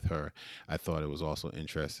happened with her. I thought it was also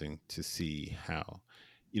interesting to see how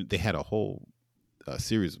they had a whole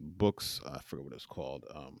series of books. I forget what it's called,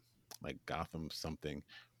 like Gotham something,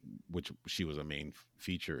 which she was a main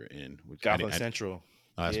feature in. Which Gotham Central.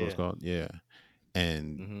 That's what it's called. Yeah.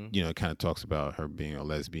 And it kind of talks about her being a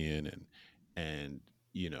lesbian and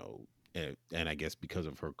I guess because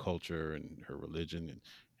of her culture and her religion and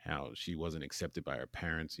how she wasn't accepted by her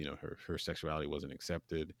parents, her sexuality wasn't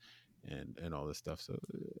accepted and all this stuff. So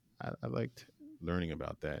I liked learning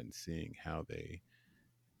about that and seeing how they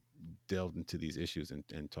delved into these issues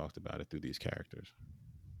and talked about it through these characters.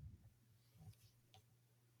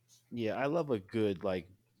 Yeah, I love a good like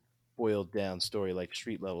boiled down story, like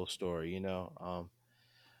street level story.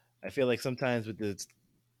 I feel like sometimes with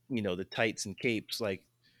the tights and capes, like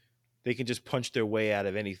they can just punch their way out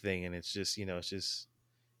of anything, and it's just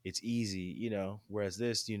it's easy. Whereas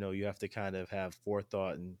this, you have to kind of have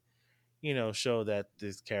forethought and show that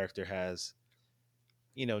this character has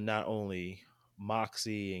not only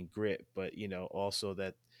moxie and grit, but also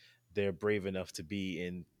that they're brave enough to be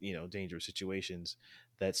in dangerous situations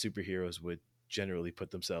that superheroes would generally put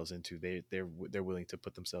themselves into. They're willing to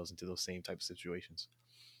put themselves into those same type of situations.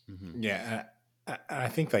 Mm-hmm. Yeah, I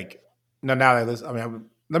think like now that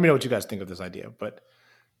let me know what you guys think of this idea. But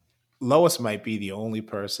Lois might be the only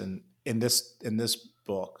person in this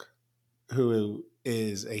book who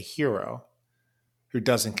is a hero who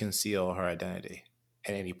doesn't conceal her identity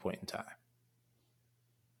at any point in time.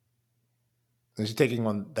 And she's taking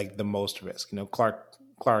on like the most risk. Clark,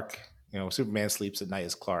 Superman sleeps at night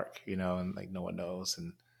as Clark, and like no one knows.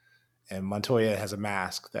 And Montoya has a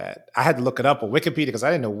mask that I had to look it up on Wikipedia because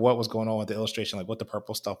I didn't know what was going on with the illustration, like what the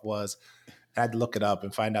purple stuff was. I had to look it up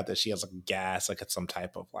and find out that she has like gas, like it's some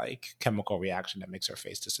type of like chemical reaction that makes her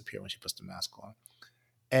face disappear when she puts the mask on.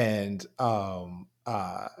 And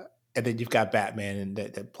then you've got Batman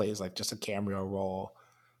that plays like just a cameo role.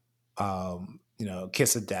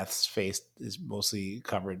 Kiss of Death's face is mostly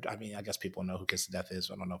covered. I mean, I guess people know who Kiss of Death is.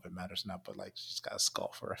 So I don't know if it matters or not, but like she's got a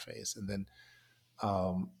skull for a face. And then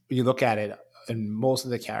you look at it, and most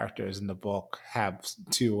of the characters in the book have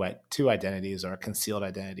two identities or a concealed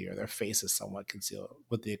identity, or their face is somewhat concealed,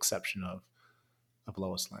 with the exception of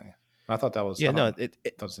Lois Lane. I thought that was that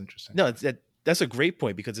was interesting. No, that's a great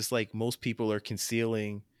point, because it's like most people are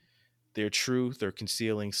concealing their truth or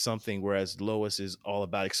concealing something, whereas Lois is all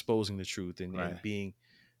about exposing the truth and being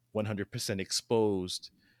 100%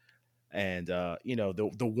 exposed. And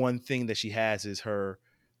the one thing that she has is her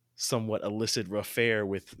somewhat illicit affair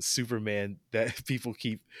with Superman that people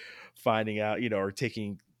keep finding out, or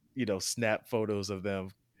taking, snap photos of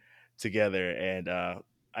them together. And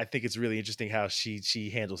I think it's really interesting how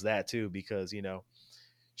she handles that too, because,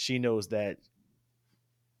 she knows that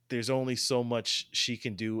there's only so much she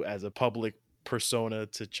can do as a public persona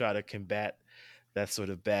to try to combat that sort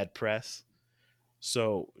of bad press.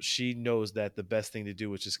 So she knows that the best thing to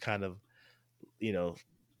do is just kind of,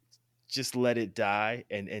 just let it die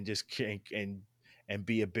and just and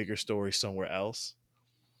be a bigger story somewhere else.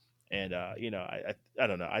 And I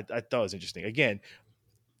don't know. I thought it was interesting. Again,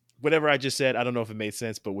 whatever I just said, I don't know if it made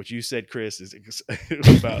sense, but what you said, Chris, is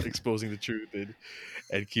about exposing the truth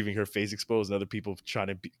and keeping her face exposed, and other people trying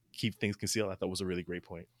to keep things concealed. I thought was a really great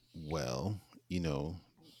point. Well,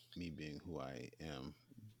 me being who I am,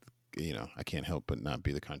 I can't help but not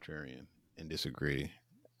be the contrarian and disagree.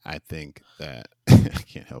 I think that I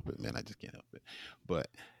can't help it, man. I just can't help it. But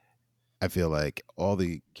I feel like all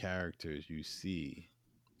the characters you see,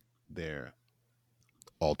 their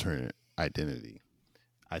alternate identity.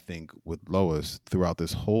 I think with Lois, throughout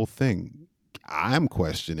this whole thing, I'm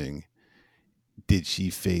questioning, did she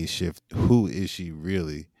phase shift? Who is she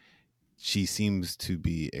really? She seems to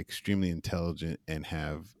be extremely intelligent and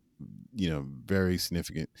have, very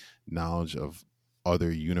significant knowledge of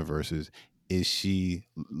other universes. Is she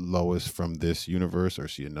Lois from this universe, or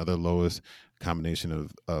is she another Lois? Combination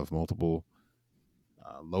of multiple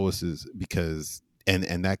Loises, because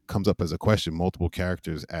and that comes up as a question. Multiple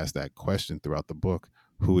characters ask that question throughout the book.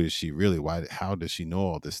 Who is she really? Why? How does she know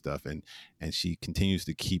all this stuff? And she continues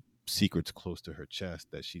to keep secrets close to her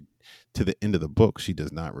chest that she, to the end of the book, she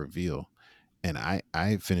does not reveal. And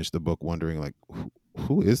I finished the book wondering, like,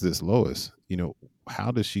 who is this Lois?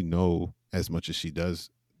 How does she know as much as she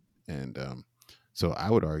does? And so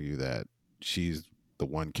I would argue that she's the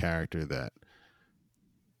one character that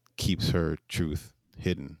keeps her truth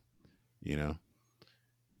hidden,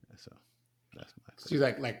 So that's my. She's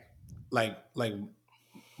like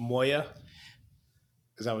Moya.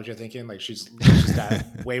 Is that what you're thinking? Like she's got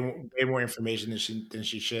way more information than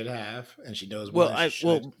she should have, and she knows more than she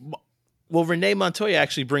should. Well, Renee Montoya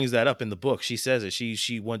actually brings that up in the book. She says it.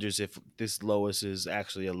 She wonders if this Lois is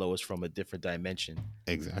actually a Lois from a different dimension.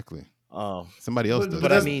 Exactly. Somebody else does.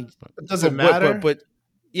 But I mean, it doesn't matter. But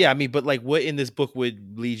yeah, I mean, but like, what in this book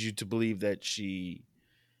would lead you to believe that she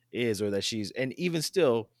is, or that she's, and even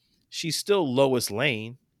still, she's still Lois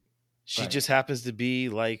Lane. She just happens to be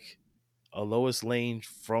like a Lois Lane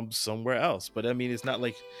from somewhere else. But I mean, it's not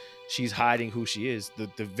like she's hiding who she is.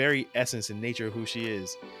 The very essence and nature of who she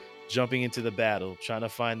is, jumping into the battle, trying to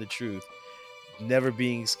find the truth, never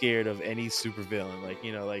being scared of any supervillain. Like,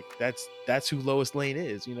 like that's who Lois Lane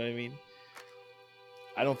is. You know what I mean?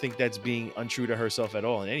 I don't think that's being untrue to herself at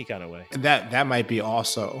all in any kind of way. And that might be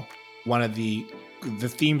also one of the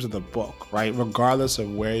themes of the book, right? Regardless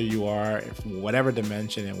of where you are, if whatever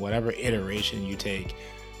dimension and whatever iteration you take,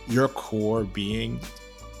 your core being,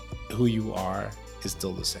 who you are, is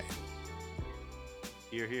still the same.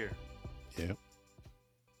 Here. Yeah.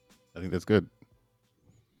 I think that's good.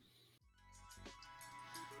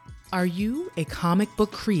 Are you a comic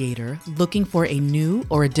book creator looking for a new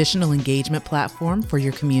or additional engagement platform for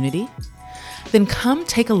your community? Then come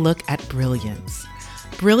take a look at Brilliance.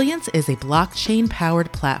 Brilliance is a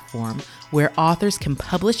blockchain-powered platform where authors can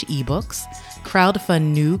publish ebooks,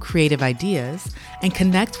 crowdfund new creative ideas, and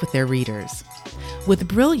connect with their readers. With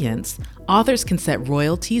Brilliance, authors can set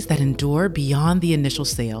royalties that endure beyond the initial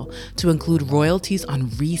sale to include royalties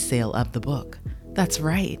on resale of the book. That's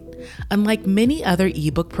right. Unlike many other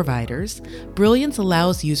ebook providers, Brilliance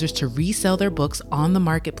allows users to resell their books on the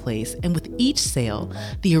marketplace, and with each sale,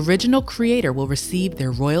 the original creator will receive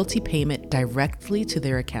their royalty payment directly to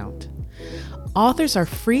their account. Authors are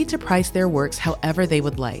free to price their works however they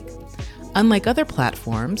would like. Unlike other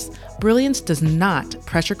platforms, Brilliance does not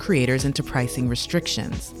pressure creators into pricing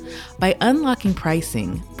restrictions. By unlocking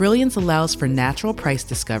pricing, Brilliance allows for natural price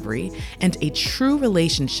discovery and a true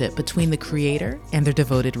relationship between the creator and their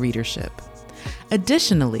devoted readership.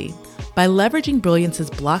 Additionally, By leveraging Brilliance's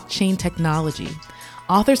blockchain technology,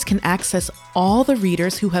 authors can access all the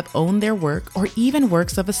readers who have owned their work or even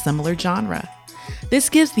works of a similar genre. This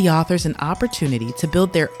gives the authors an opportunity to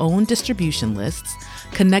build their own distribution lists,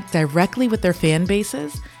 connect directly with their fan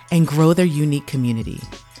bases, and grow their unique community.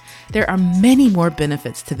 There are many more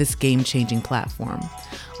benefits to this game-changing platform.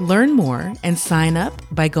 Learn more and sign up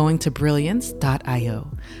by going to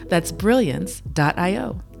brilliance.io. That's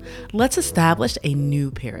brilliance.io. Let's establish a new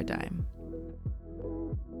paradigm.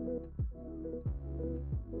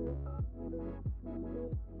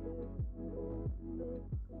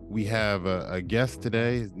 We have a guest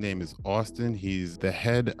today. His name is Austin. He's the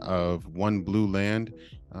head of One Blue Land.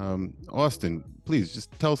 Austin, please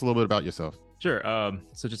just tell us a little bit about yourself. Sure.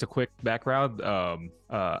 So just a quick background.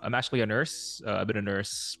 I'm actually a nurse. I've been a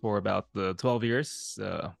nurse for about 12 years.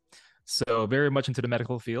 So very much into the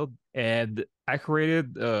medical field. And I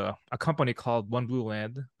created a company called One Blue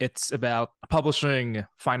Land. It's about publishing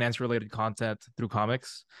finance-related content through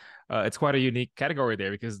comics. It's quite a unique category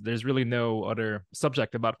there because there's really no other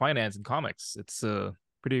subject about finance in comics. It's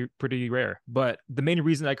pretty rare. But the main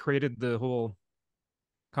reason I created the whole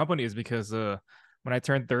company is because when I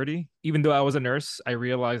turned 30, even though I was a nurse, I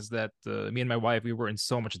realized that me and my wife, we were in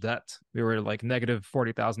so much debt. We were like negative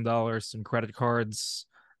 $40,000 in credit cards.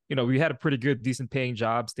 You know, we had a pretty good, decent paying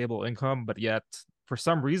job, stable income, but yet for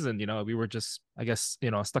some reason, you know, we were just, I guess,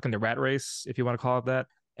 you know, stuck in the rat race, if you want to call it that.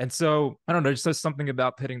 And so, I don't know, just something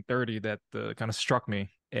about hitting 30 that kind of struck me.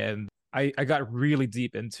 And I got really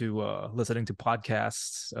deep into listening to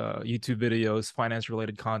podcasts, YouTube videos,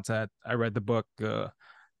 finance-related content. I read the book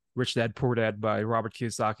Rich Dad, Poor Dad by Robert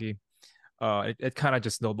Kiyosaki. It kind of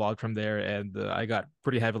just snowballed from there. And I got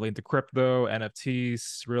pretty heavily into crypto,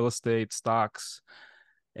 NFTs, real estate, stocks.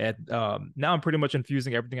 And now I'm pretty much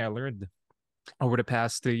infusing everything I learned over the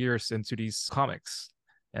past 2 years into these comics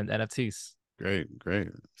and NFTs. Great.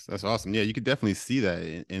 That's awesome. Yeah, you could definitely see that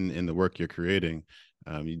in the work you're creating.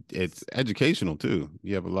 It's educational too.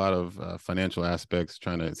 You have a lot of financial aspects.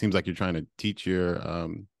 It seems like you're trying to teach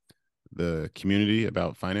the community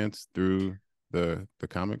about finance through the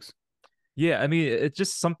comics. Yeah, I mean, it's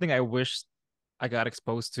just something I wish I got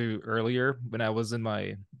exposed to earlier when I was in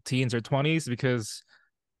my teens or 20s, because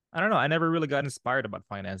I don't know, I never really got inspired about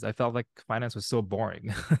finance. I felt like finance was so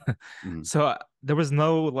boring. So there was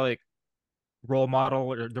no like role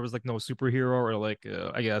model, or there was like no superhero or like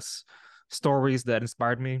I guess stories that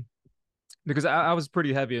inspired me, because I was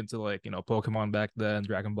pretty heavy into like, you know, Pokemon back then,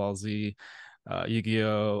 Dragon Ball Z,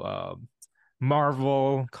 Yu-Gi-Oh,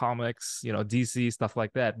 Marvel comics, you know, DC, stuff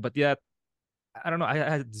like that. But yet, I don't know, I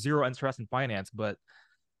had zero interest in finance, but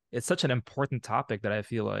it's such an important topic that I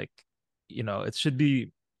feel like, you know, it should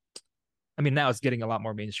be. I mean, now it's getting a lot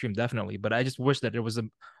more mainstream, definitely, but I just wish that there was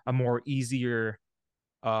a more easier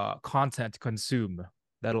content to consume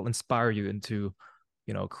that'll inspire you into,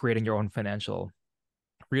 you know, creating your own financial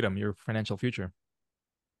freedom, your financial future.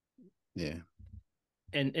 Yeah.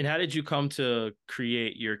 And how did you come to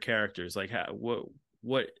create your characters? Like,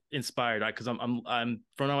 what inspired? Because I'm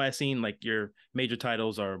from what I've seen, like your major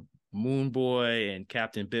titles are Moon Boy and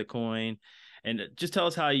Captain Bitcoin, and just tell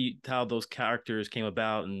us how those characters came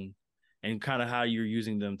about and kind of how you're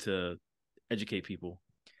using them to educate people.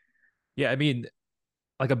 Yeah, I mean,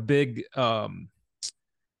 like a big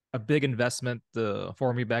investment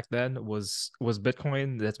for me back then was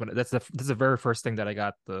Bitcoin. That's the very first thing that I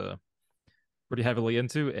got pretty heavily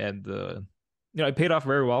into, and you know, it paid off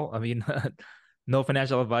very well. I mean, not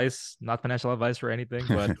financial advice or anything,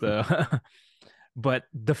 but but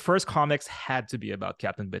the first comics had to be about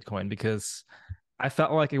Captain Bitcoin, because I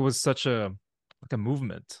felt like it was such a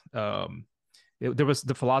movement. There was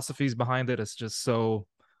the philosophies behind it. It's just so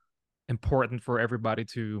important for everybody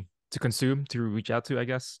to consume, to reach out to, I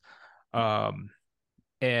guess.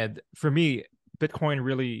 And for me, Bitcoin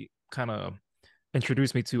really kind of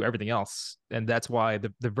introduced me to everything else, and that's why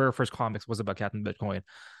the very first comics was about Captain Bitcoin.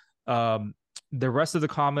 The rest of the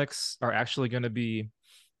comics are actually going to be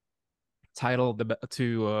titled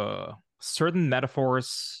to certain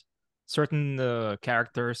metaphors, certain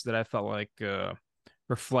characters that I felt like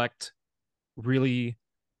reflect really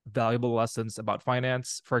valuable lessons about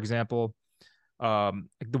finance. For example, one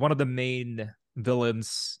of the main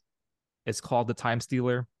villains is called the Time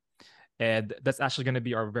Stealer, and that's actually going to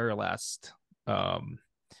be our very last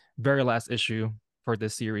issue for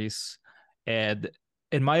this series. And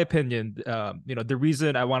in my opinion, you know, the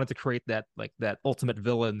reason I wanted to create that ultimate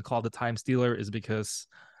villain called the Time Stealer is because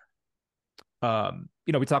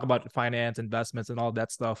you know, we talk about finance, investments, and all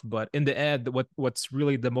that stuff, but in the end, what's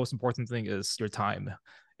really the most important thing is your time.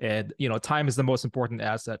 And time is the most important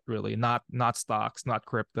asset, really, not stocks, not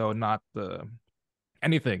crypto, not the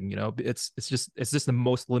anything. It's just the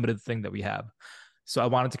most limited thing that we have. So I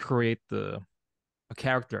wanted to create a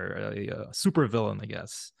character, a super villain, I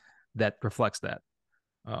guess, that reflects that.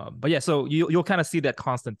 But yeah, so you'll kind of see that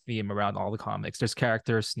constant theme around all the comics. There's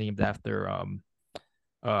characters named after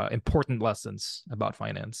important lessons about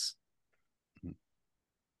finance.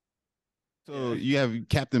 So you have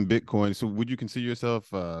Captain Bitcoin. So would you consider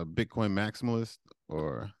yourself a Bitcoin maximalist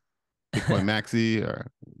or Bitcoin maxi,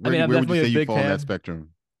 or where would you say you fall on that spectrum?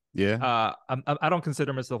 Yeah. I don't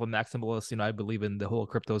consider myself a maximalist. I believe in the whole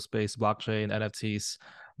crypto space, blockchain, NFTs,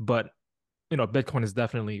 but Bitcoin is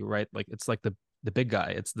definitely right. Like it's like the big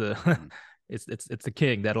guy. It's the it's the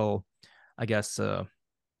king that'll, I guess,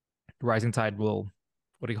 rising tide will.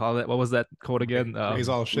 What do you call it? What was that quote again? Raise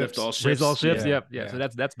all ships. Raise all ships. Yeah. Yep. Yeah. So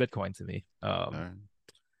that's Bitcoin to me. Right.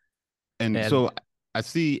 And so I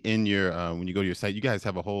see in your when you go to your site, you guys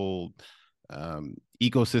have a whole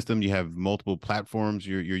ecosystem. You have multiple platforms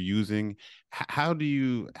you're using. How do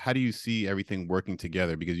you see everything working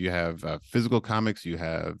together? Because you have physical comics, you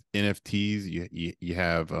have NFTs, you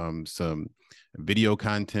have some video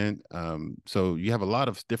content. So you have a lot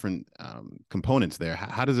of different components there.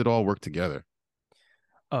 How does it all work together?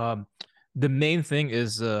 The main thing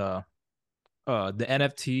is the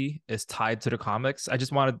NFT is tied to the comics. I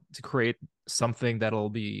just wanted to create something that'll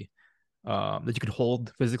be that you could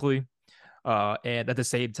hold physically, and at the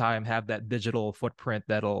same time have that digital footprint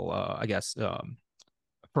that'll I guess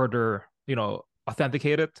further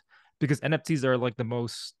authenticate it, because NFTs are like the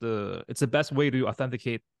most it's the best way to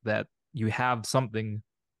authenticate that you have something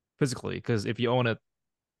physically, because if you own it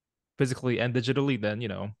physically and digitally, then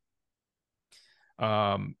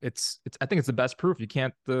it's I think it's the best proof. You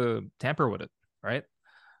can't tamper with it, right?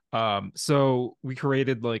 So we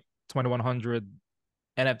created like 2100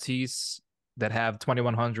 NFTs that have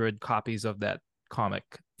 2100 copies of that comic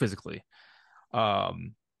physically.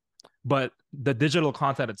 But the digital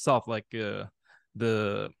content itself, like the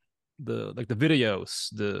like the videos,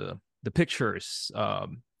 the pictures,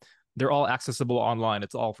 they're all accessible online.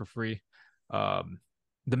 It's all for free.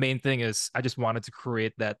 The main thing is I just wanted to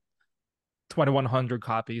create that 2100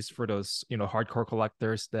 copies for those hardcore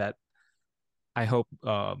collectors that I hope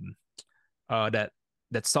that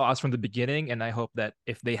saw us from the beginning, and I hope that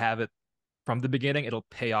if they have it from the beginning, it'll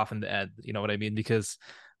pay off in the end. You know what I mean? Because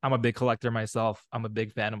I'm a big collector myself. I'm a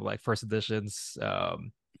big fan of like first editions.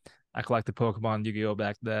 I collected Pokemon, Yu-Gi-Oh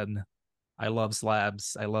back then. I love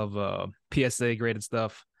slabs. I love PSA graded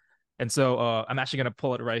stuff. And so I'm actually gonna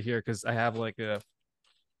pull it right here because I have like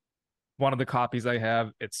one of the copies I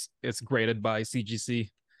have. It's graded by CGC.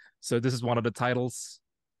 So this is one of the titles.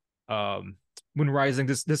 Moon Rising.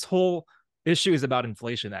 This whole issue is about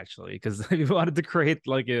inflation, actually, because we wanted to create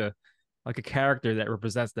like a character that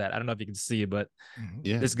represents that. I don't know if you can see, but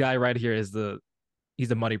this guy right here is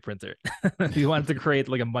he's a money printer. We wanted to create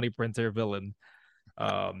like a money printer villain.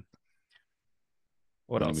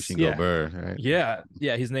 What else? Machine Go Burr, right? Yeah.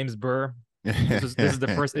 His name's Burr. This is the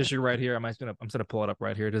first issue right here. I'm just gonna pull it up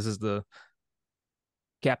right here. This is the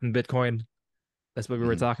Captain Bitcoin. That's what we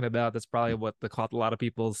were talking about. That's probably what caught a lot of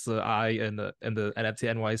people's eye in the NFT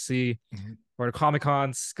NYC or the Comic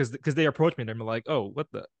Cons, because they approached me and they're like, "Oh, what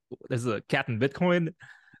the? This is a Captain Bitcoin."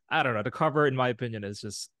 I don't know. The cover, in my opinion, is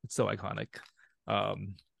it's so iconic.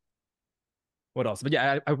 What else? But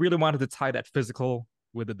yeah, I really wanted to tie that physical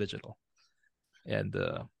with the digital, and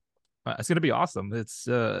it's gonna be awesome. It's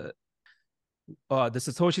the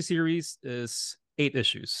Satoshi series is 8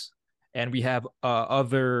 issues, and we have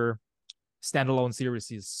other standalone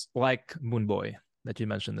series like Moon Boy that you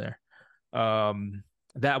mentioned there.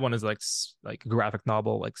 That one is like graphic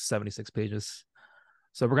novel, like 76 pages.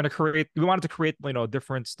 So we wanted to create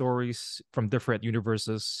different stories from different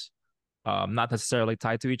universes, not necessarily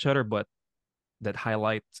tied to each other, but that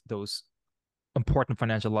highlight those important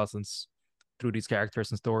financial lessons through these characters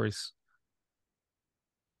and stories.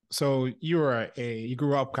 So you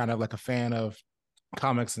grew up kind of like a fan of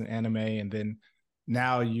comics and anime, and then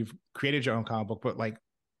now you've created your own comic book, but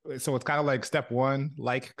so it's kind of like step 1,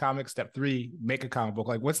 like comics, step 3, make a comic book.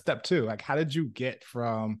 Like, what's step 2? Like, how did you get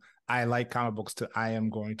from I like comic books to I am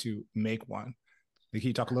going to make one? Like, can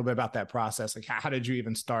you talk a little bit about that process? Like, how did you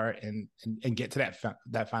even start and get to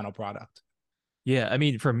that final product? Yeah, I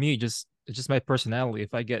mean, for me, it's just my personality.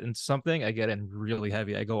 If I get into something, I get in really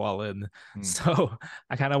heavy. I go all in. So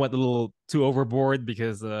I kind of went a little too overboard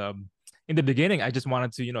because in the beginning, I just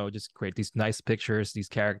wanted to, just create these nice pictures, these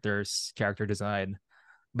characters, character design.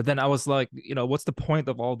 But then I was like, what's the point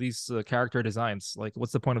of all these character designs? Like,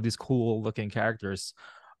 what's the point of these cool looking characters?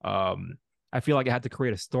 I feel like I had to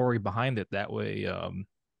create a story behind it. That way,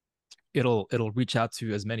 it'll reach out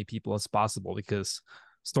to as many people as possible, because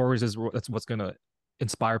stories is that's what's gonna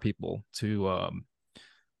inspire people to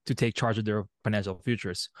take charge of their financial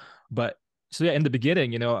futures. But so yeah, in the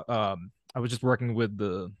beginning, I was just working with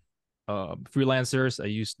the freelancers. I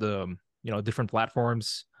used the different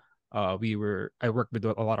platforms. I worked with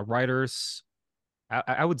a lot of writers.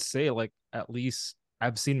 I would say like at least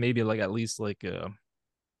I've seen maybe like at least like a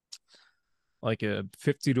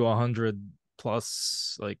 50 to 100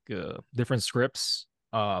 plus like different scripts.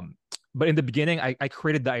 But in the beginning, I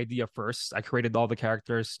created the idea first. I created all the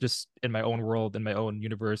characters just in my own world, in my own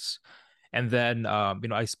universe. And then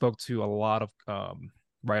I spoke to a lot of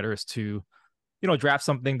writers to draft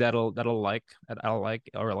something I'll like,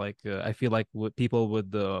 or like I feel like what people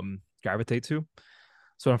would gravitate to.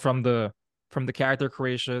 So from the character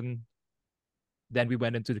creation, then we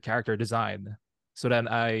went into the character design. So then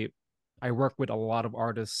I work with a lot of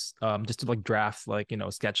artists just to like draft like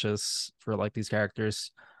sketches for like these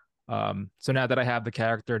characters. So now that I have the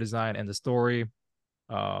character design and the story,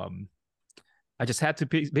 um I just had to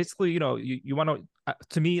basically, you want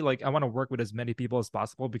to me, like I want to work with as many people as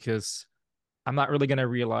possible, because I'm not really gonna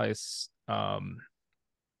realize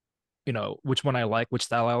which one I like, which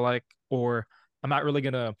style I like, or I'm not really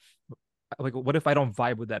gonna, like, what if I don't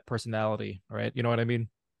vibe with that personality, right? You know what I mean?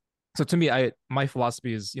 So to me, I my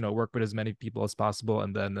philosophy is, work with as many people as possible,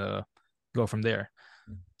 and then go from there.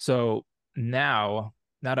 So now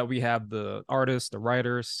that we have the artists, the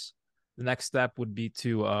writers, the next step would be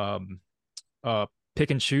to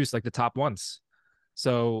pick and choose like the top ones.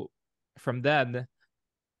 So from then,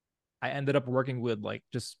 I ended up working with like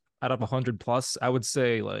just out of 100 plus, I would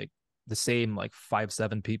say like the same like 5,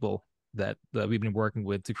 7 people that we've been working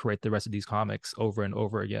with to create the rest of these comics over and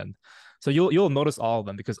over again. So you'll notice all of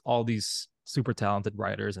them, because all these super talented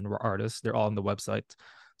writers and artists, they're all on the website.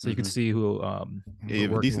 So you can see who yeah, you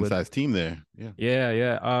have a decent sized team there.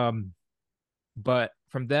 Yeah. But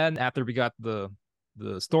from then, after we got the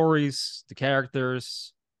stories, the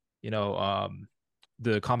characters,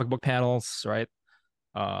 the comic book panels, right?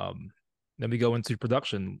 Then we go into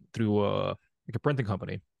production through like a printing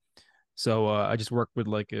company. So I just work with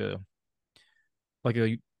like a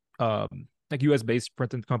like US based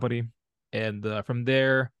printing company, and from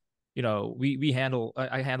there, we handle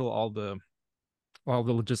I handle all the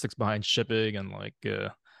logistics behind shipping and like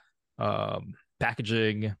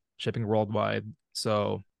packaging, shipping worldwide.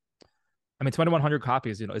 So I mean, 2,100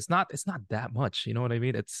 copies, it's not that much. You know what I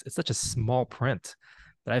mean? It's such a small print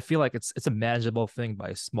that I feel like it's a manageable thing by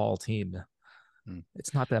a small team.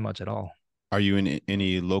 It's not that much at all. Are you in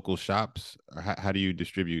any local shops? Or how do you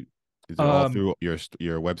distribute? Is it all through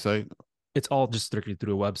your website? It's all just strictly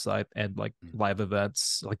through the website and like live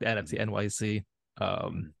events, like the NFT NYC,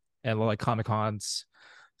 and like Comic Cons.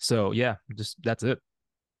 So yeah, just that's it.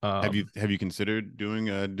 Have you considered doing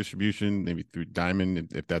a distribution maybe through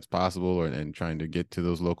Diamond, if that's possible, or and trying to get to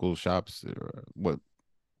those local shops? Or what?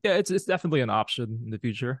 Yeah, it's definitely an option in the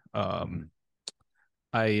future. I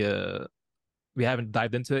we haven't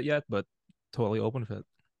dived into it yet, but totally open for it.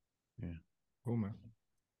 Yeah. Cool, man.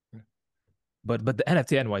 But the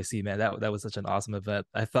NFT NYC, man, that was such an awesome event.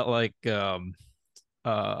 I felt like like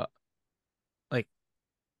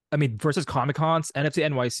I mean, versus Comic Cons, NFT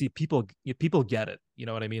NYC, people get it. You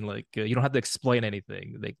know what I mean? Like you don't have to explain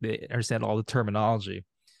anything. Like they understand all the terminology.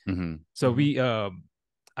 So we I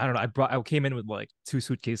don't know. I came in with like 2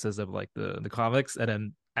 suitcases of like the comics, and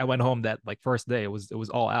then I went home that like first day. It was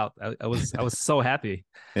all out. I was so happy.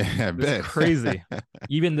 Yeah, it was crazy.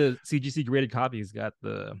 Even the CGC graded copies got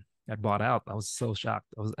bought out. I was so shocked.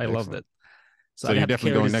 I loved it. So you're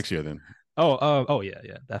definitely going next year then. Oh yeah,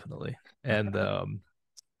 definitely. And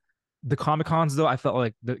the Comic Cons though, I felt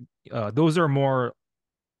like those are more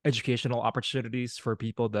educational opportunities for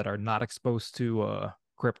people that are not exposed to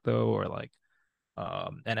crypto or like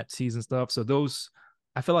NFTs and stuff. So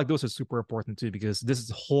I feel like those are super important too, because this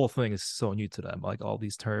whole thing is so new to them, like all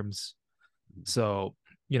these terms. So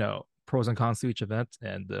pros and cons to each event,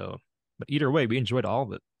 and but either way, we enjoyed all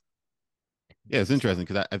of it. Yeah, it's interesting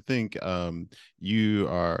because I think you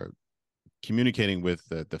are communicating with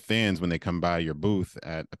the fans when they come by your booth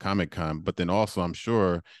at a Comic-Con, but then also I'm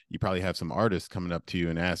sure you probably have some artists coming up to you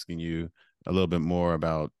and asking you a little bit more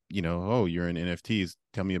about, oh, you're in NFTs,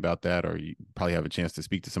 tell me about that, or you probably have a chance to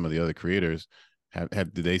speak to some of the other creators.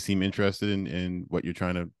 Do they seem interested in what you're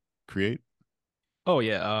trying to create? Oh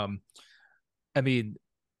yeah. I mean,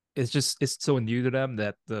 it's so new to them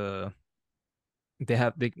that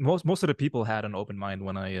most of the people had an open mind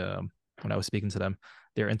when I was speaking to them.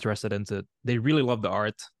 They're interested into, they really love the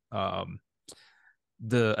art.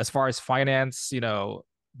 the as far as finance,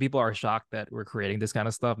 people are shocked that we're creating this kind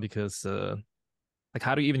of stuff because like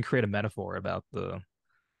how do you even create a metaphor about the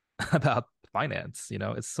about finance?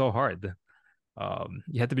 It's so hard.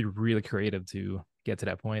 You have to be really creative to get to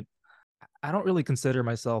that point. I don't really consider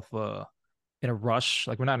myself in a rush.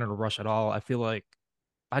 Like we're not in a rush at all. I feel like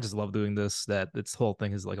I just love doing this. That this whole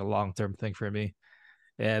thing is like a long-term thing for me.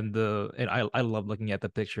 And I love looking at the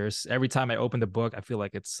pictures. Every time I open the book, I feel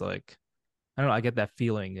like it's like I don't know, I get that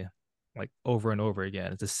feeling like over and over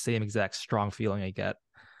again. It's the same exact strong feeling I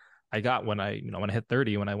got when I hit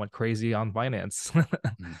 30 when I went crazy on finance.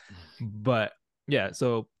 But yeah,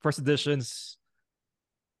 so first editions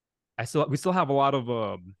we still have a lot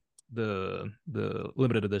of the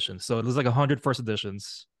limited editions. So there's like 100 first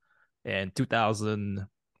editions and 2,000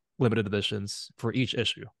 limited editions for each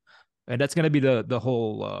issue. And that's going to be the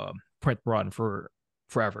whole print run for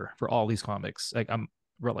forever for all these comics. Like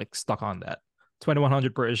we're like stuck on that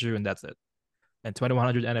 2,100 per issue, and that's it. And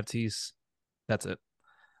 2,100 NFTs, that's it.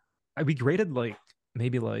 We graded like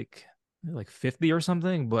maybe like 50 or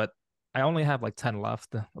something, but I only have like 10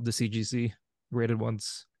 left of the CGC graded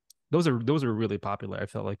ones. Those are really popular. I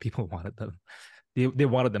felt like people wanted them. They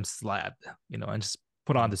wanted them slabbed, and just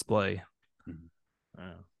put on display.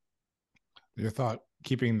 Your thought,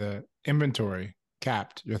 keeping the inventory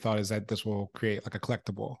capped, your thought is that this will create like a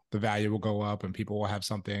collectible. The value will go up and people will have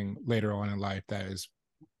something later on in life that is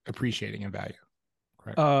appreciating in value.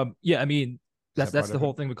 Correct? Yeah, I mean, that's the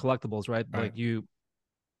whole thing with collectibles, right? Right. Like you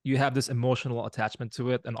have this emotional attachment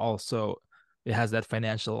to it, and also it has that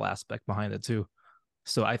financial aspect behind it too.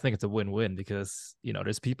 So I think it's a win-win because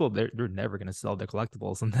there's people they're never going to sell their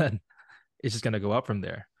collectibles, and then it's just going to go up from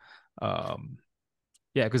there.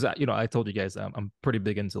 Yeah, because I told you guys I'm pretty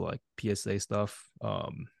big into like PSA stuff,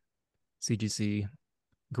 CGC,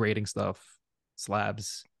 grading stuff,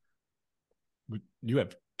 slabs. You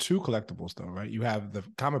have two collectibles though, right? You have the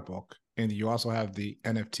comic book, and you also have the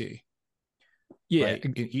NFT. Yeah, right?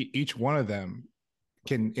 Each one of them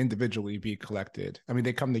can individually be collected. I mean,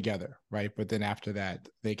 they come together, right? But then after that,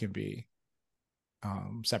 they can be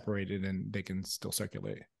separated and they can still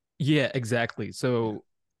circulate. Yeah, exactly. So,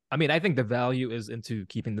 I mean, I think the value is into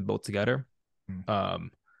keeping them both together. And I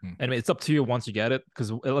mean, it's up to you once you get it,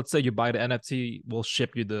 because let's say you buy the NFT, we'll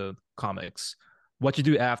ship you the comics. What you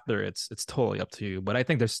do after, it's totally up to you. But I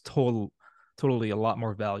think there's totally a lot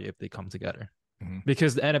more value if they come together,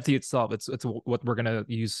 because the NFT itself, it's what we're gonna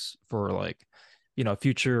use for like,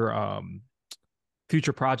 future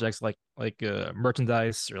projects like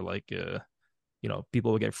merchandise, or like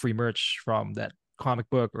people will get free merch from that comic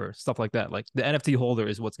book or stuff like that. Like the NFT holder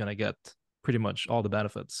is what's gonna get pretty much all the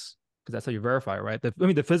benefits, because that's how you verify, right?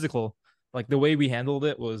 The physical, like the way we handled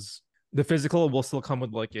it was the physical will still come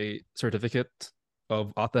with like a certificate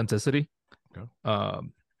of authenticity. Okay. I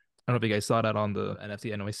don't know if you guys saw that on the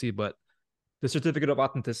NFT NYC, but the certificate of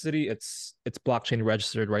authenticity, it's blockchain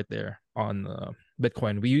registered right there on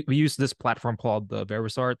Bitcoin. We use this platform called the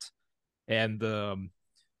Verisart, and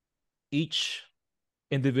each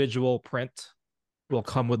individual print will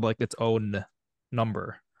come with like its own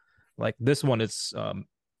number. Like this one, it's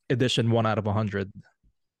edition 1 out of 100.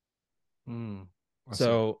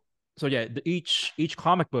 So yeah, each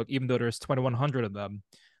comic book, even though there's 2,100 of them,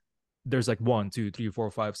 there's like 1, 2, 3,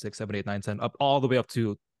 4, 5, 6, 7, 8, 9, 10, up all the way up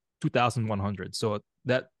to 2,100. So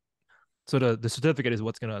the certificate is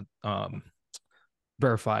what's gonna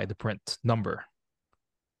verify the print number.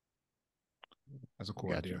 That's a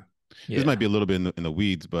cool idea. Yeah. This might be a little bit in the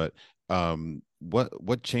weeds, but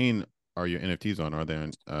what chain are your NFTs on? Are they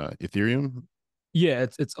on Ethereum? Yeah,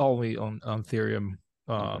 it's only on Ethereum.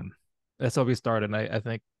 That's how we started. And I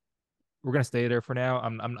think we're gonna stay there for now.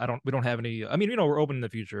 We don't have any. I mean, we're open in the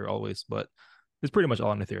future always, but it's pretty much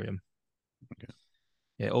all on Ethereum. Okay.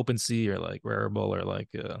 Yeah, OpenSea or like Rarible or like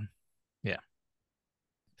yeah.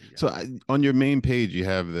 So on your main page, you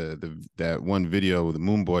have that one video, the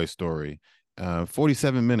Moon Boy story.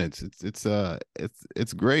 47 minutes.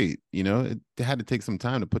 It's great. It had to take some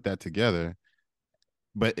time to put that together,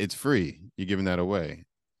 but it's free. You're giving that away.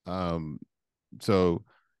 So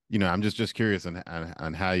I'm just curious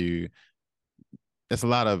on how you. It's a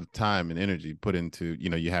lot of time and energy put into.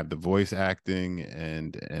 You have the voice acting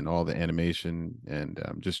and all the animation, and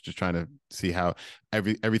just trying to see how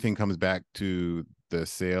everything comes back to the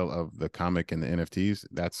sale of the comic and the NFTs.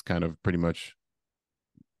 That's kind of pretty much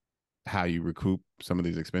how you recoup some of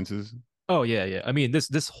these expenses. Oh yeah. I mean,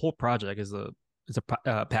 this whole project is a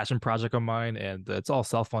passion project of mine, and it's all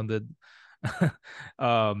self-funded.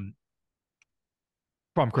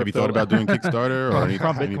 From crypto. Have you thought about doing Kickstarter or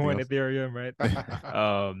from Bitcoin, Ethereum, right?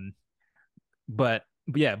 But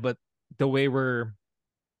the way we're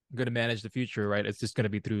going to manage the future, right, it's just going to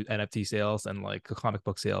be through NFT sales and like comic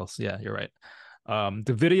book sales. Yeah, you're right.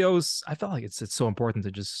 The videos, I felt like it's so important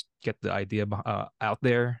to just get the idea out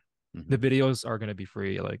there. The videos are going to be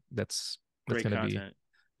free. Like that's Great going to be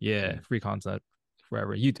content. free content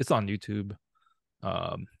forever. It's on YouTube.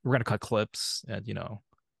 We're gonna cut clips and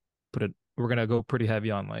put it. We're gonna go pretty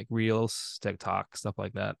heavy on like Reels, TikTok, stuff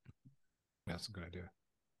like that. That's a good idea.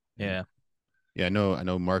 Yeah. Yeah, I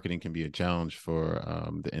know marketing can be a challenge for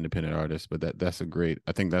the independent artists, but that's a great.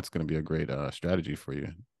 I think that's going to be a great strategy for you.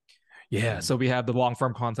 Yeah. So we have the long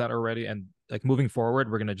form content already, and like moving forward,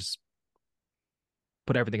 we're gonna just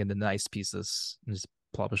put everything into nice pieces and just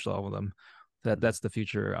publish all of them. That's the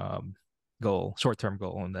future goal, short term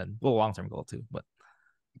goal, and then long term goal too. But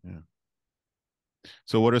yeah.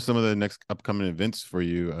 So, what are some of the next upcoming events for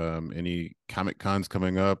you? Any Comic Cons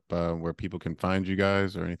coming up where people can find you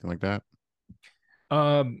guys or anything like that?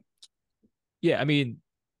 Yeah, I mean,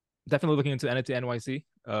 definitely looking into NFT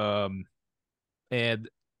NYC. And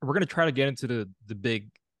we're gonna try to get into the big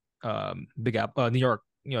app, New York,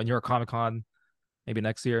 New York Comic Con, maybe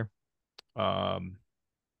next year.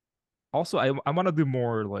 Also, I want to do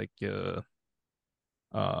more like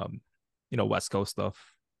West Coast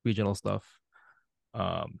stuff, regional stuff.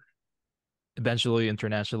 Eventually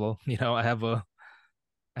international. I have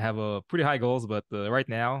a pretty high goals, but right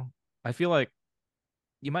now I feel like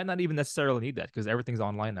you might not even necessarily need that because everything's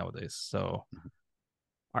online nowadays. So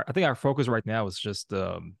I think our focus right now is just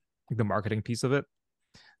the marketing piece of it,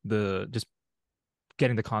 the just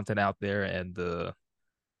getting the content out there and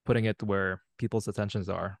putting it where people's attentions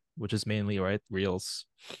are, which is mainly right Reels,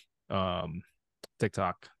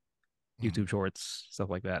 TikTok, YouTube Shorts, stuff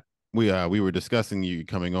like that. We were discussing you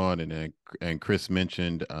coming on, and Chris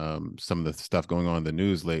mentioned some of the stuff going on in the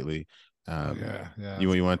news lately. Yeah.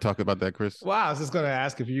 You want to talk about that, Chris? Wow, I was just going to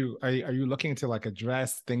ask if you are you looking to like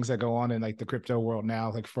address things that go on in like the crypto world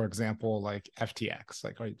now, like for example, like FTX.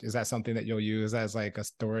 Like, is that something that you'll use as like a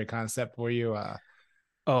story concept for you? I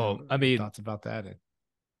mean, thoughts about that?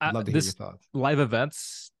 I'd love to hear your thoughts. Live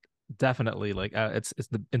events, definitely. Like, it's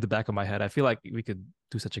in the back of my head. I feel like we could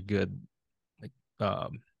do such a good like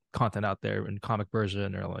content out there in comic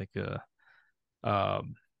version or like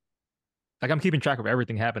I'm keeping track of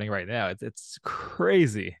everything happening right now. It's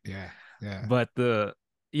crazy. Yeah. But I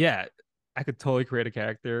could totally create a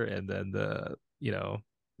character and then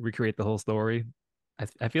recreate the whole story.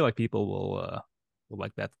 I feel like people will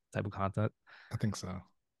like that type of content. I think so.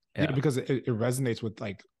 Yeah, because it resonates with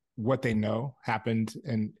like what they know happened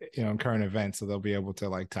in current events, so they'll be able to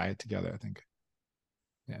like tie it together. I think.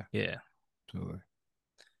 Yeah, absolutely.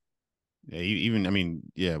 Yeah, even I mean,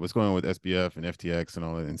 yeah, what's going on with SBF and FTX and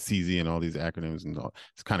all that, and CZ and all these acronyms and all,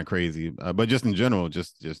 it's kind of crazy. But just in general,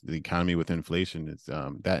 just the economy with inflation, it's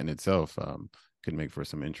that in itself could make for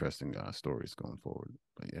some interesting stories going forward.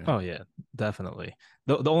 But yeah. Oh yeah, definitely.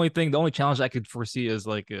 The only challenge I could foresee is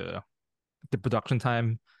like the production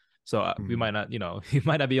time. So we might not, you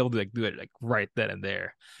might not be able to like do it like right then and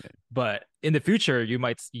there. Yeah. But in the future, you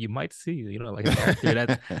might see, like a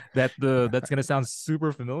character that's gonna sound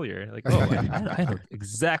super familiar. Like, oh, I know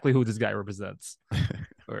exactly who this guy represents,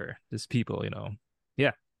 or this people,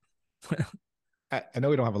 Yeah. I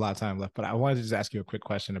know we don't have a lot of time left, but I wanted to just ask you a quick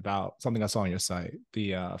question about something I saw on your site,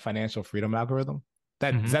 the financial freedom algorithm.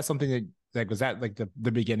 Is that something that like was that like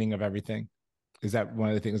the beginning of everything? Is that one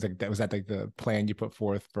of the things like that was that like the plan you put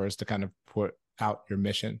forth first to kind of put out your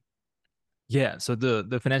mission? Yeah. So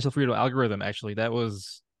the financial freedom algorithm, actually, that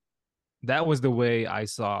was the way I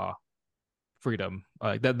saw freedom.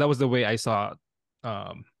 That was the way I saw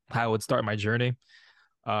how I would start my journey.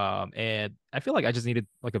 And I feel like I just needed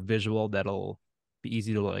like a visual that'll be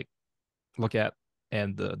easy to like look at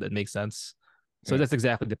and that makes sense. So that's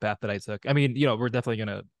exactly the path that I took. I mean, we're definitely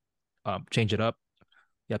gonna change it up.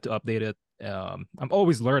 You have to update it. I'm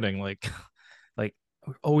always learning, like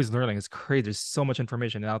always learning. It's crazy. There's so much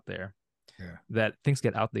information out there that things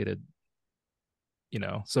get outdated.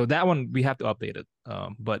 So that one we have to update it.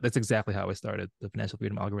 But that's exactly how I started the financial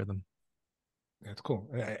freedom algorithm. That's cool.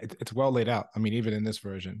 It's well laid out. I mean, even in this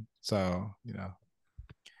version. So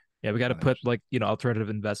yeah, we got to put like alternative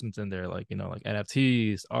investments in there, like like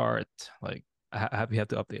NFTs, art. Like we have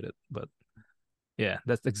to update it. But yeah,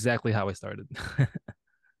 that's exactly how I started.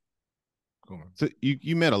 Cool. So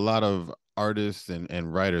you met a lot of artists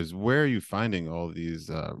and writers. Where are you finding all these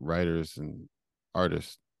writers and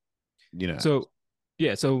artists? So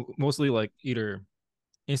mostly like either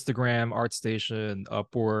Instagram, ArtStation,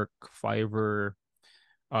 Upwork, Fiverr.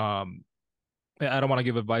 I don't want to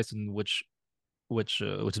give advice on which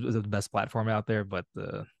is the best platform out there, but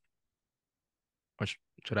which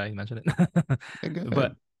should I mention it? Yeah,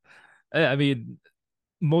 but I mean,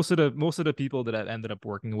 most of the people that I've ended up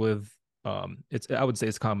working with, I would say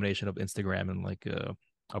it's a combination of Instagram and like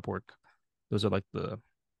Upwork. Those are like the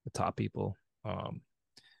top people.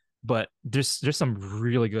 But there's some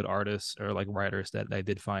really good artists or like writers that I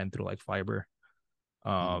did find through like Fiverr.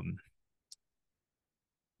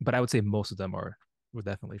 But I would say most of them were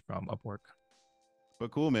definitely from Upwork.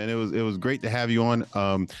 But cool, man. It was great to have you on.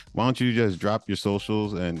 Why don't you just drop your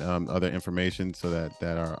socials and other information so that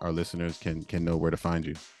our listeners can know where to find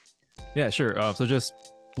you. Yeah, sure. So just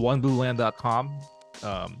oneblueland.com,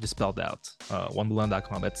 just spelled out.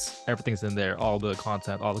 Oneblueland.com. That's everything's in there. All the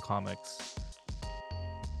content, all the comics.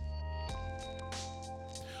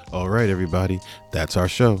 All right, everybody. That's our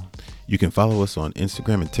show. You can follow us on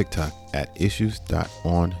Instagram and TikTok at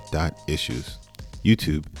issues.on.issues,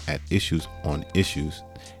 YouTube at issuesonissues,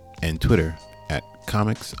 and Twitter at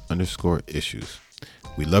comics_issues.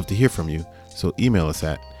 We'd love to hear from you, so email us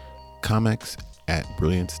at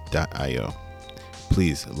comics@brilliance.io.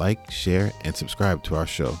 Please like, share, and subscribe to our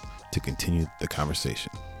show to continue the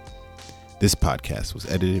conversation. This podcast was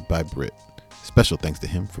edited by Britt. Special thanks to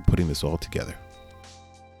him for putting this all together.